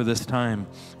personally for this time.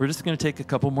 We're just going to take a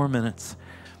couple more minutes.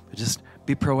 But just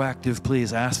be proactive,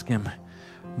 please. Ask Him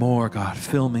more, God.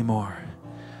 Fill me more.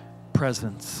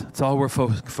 Presence. That's all we're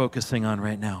focusing on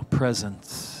right now.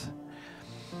 Presence.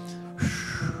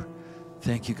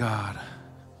 Thank you, God.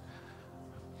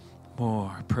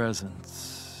 More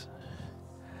presence.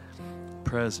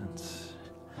 Presence.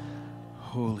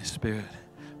 Holy Spirit.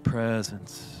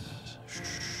 Presence.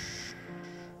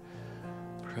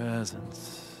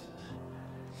 Presence.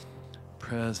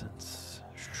 Presence.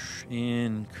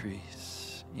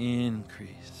 Increase.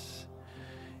 Increase.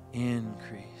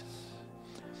 Increase.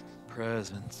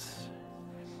 Presence.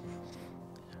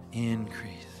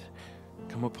 Increase.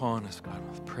 Come upon us, God,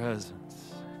 with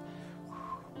presence.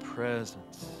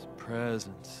 Presence.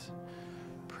 Presence.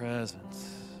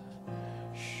 Presence.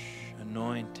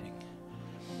 Anointing.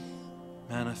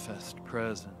 Manifest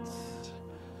presence.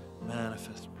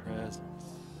 Manifest presence.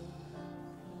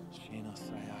 Shino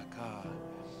Sayaka.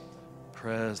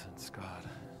 Presence, God.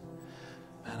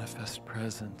 Manifest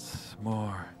presence.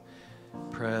 More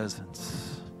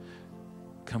presence.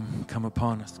 Come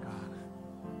upon us, God.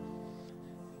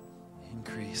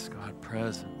 Increase, God,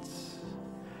 presence.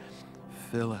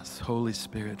 Fill us, Holy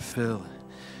Spirit, fill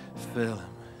Him.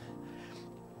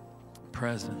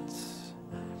 Presence,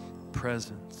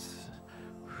 presence,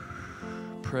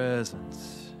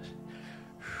 presence.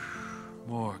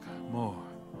 More, God, more.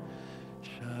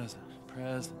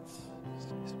 Presence.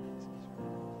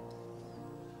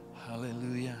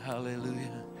 Hallelujah,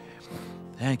 hallelujah.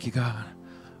 Thank you, God.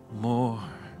 More.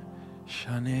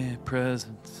 Shane,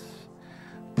 presence.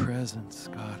 Presence,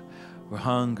 God. We're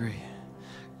hungry.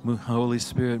 Holy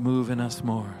Spirit, move in us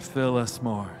more. Fill us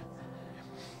more.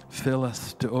 Fill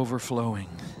us to overflowing.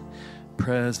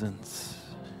 Presence.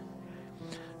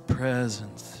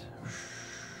 Presence.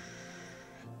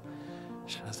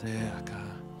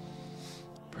 Shazeaka.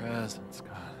 Presence,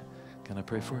 God. Can I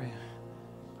pray for you?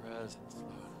 Presence,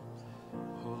 Lord.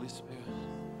 Holy Spirit.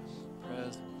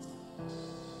 Presence.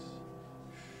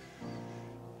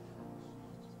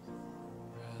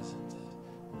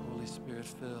 Holy Spirit,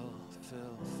 fill them,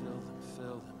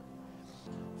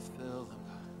 fill them,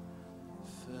 God.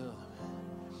 Fill them.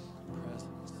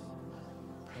 Presence,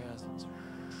 presence,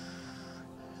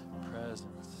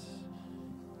 presence,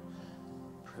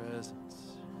 presence.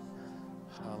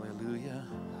 Hallelujah,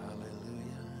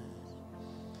 hallelujah.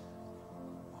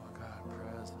 Oh God,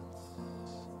 presence.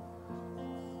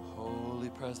 Holy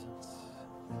presence.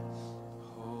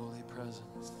 Holy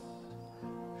presence.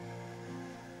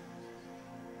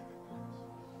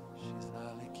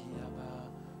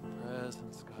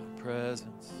 Presence, God,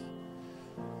 presence.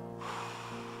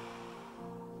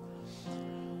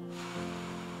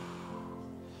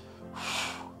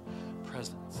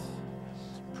 Presence,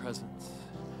 presence,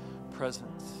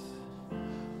 presence,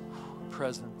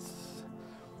 presence.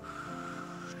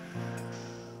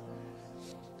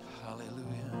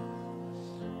 Hallelujah.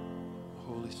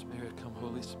 Holy Spirit, come,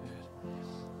 Holy Spirit.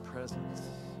 Presence,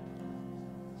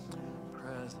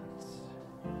 presence,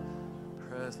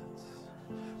 presence.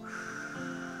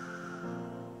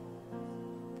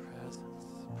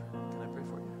 Can I pray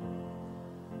for you?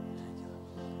 Thank you.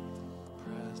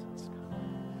 Presence,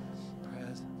 God.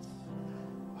 Presence.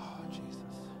 Oh,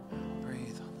 Jesus.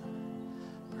 Breathe on them.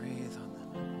 Breathe on them.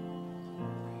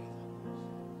 Breathe on them.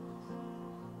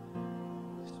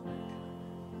 Holy Spirit, come.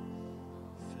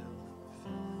 Fill them.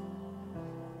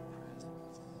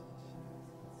 Presence.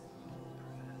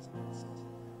 Presence.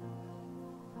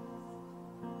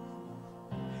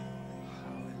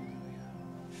 Hallelujah.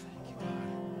 Thank you, God.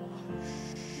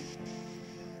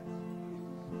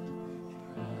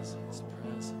 Presence,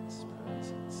 presence,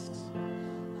 presence.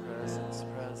 Presence,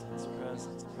 presence,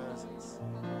 presence, presence.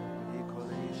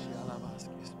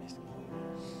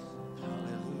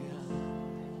 Hallelujah.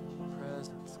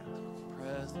 Presence, God.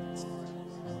 Presence.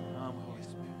 Come, Holy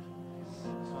Spirit.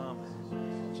 Come.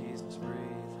 Jesus,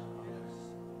 breathe.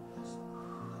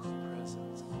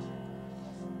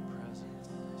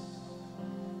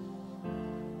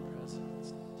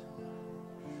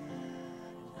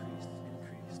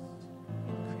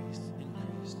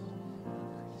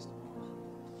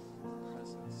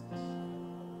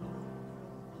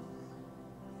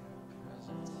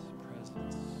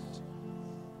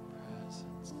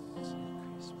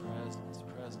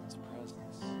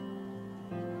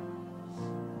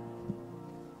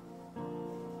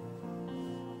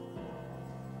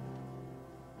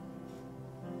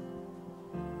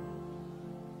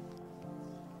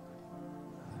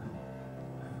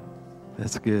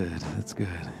 That's good. That's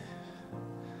good.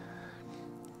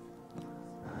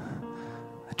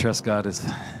 I trust God is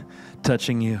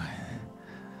touching you,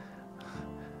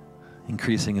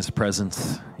 increasing His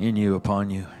presence in you, upon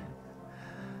you.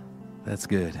 That's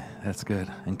good. That's good.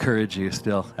 Encourage you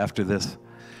still after this.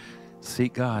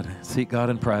 Seek God. Seek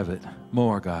God in private.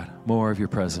 More, God. More of your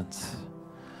presence.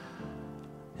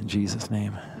 In Jesus'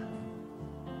 name.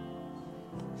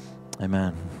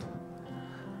 Amen.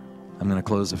 I'm going to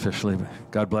close officially.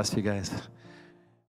 God bless you guys.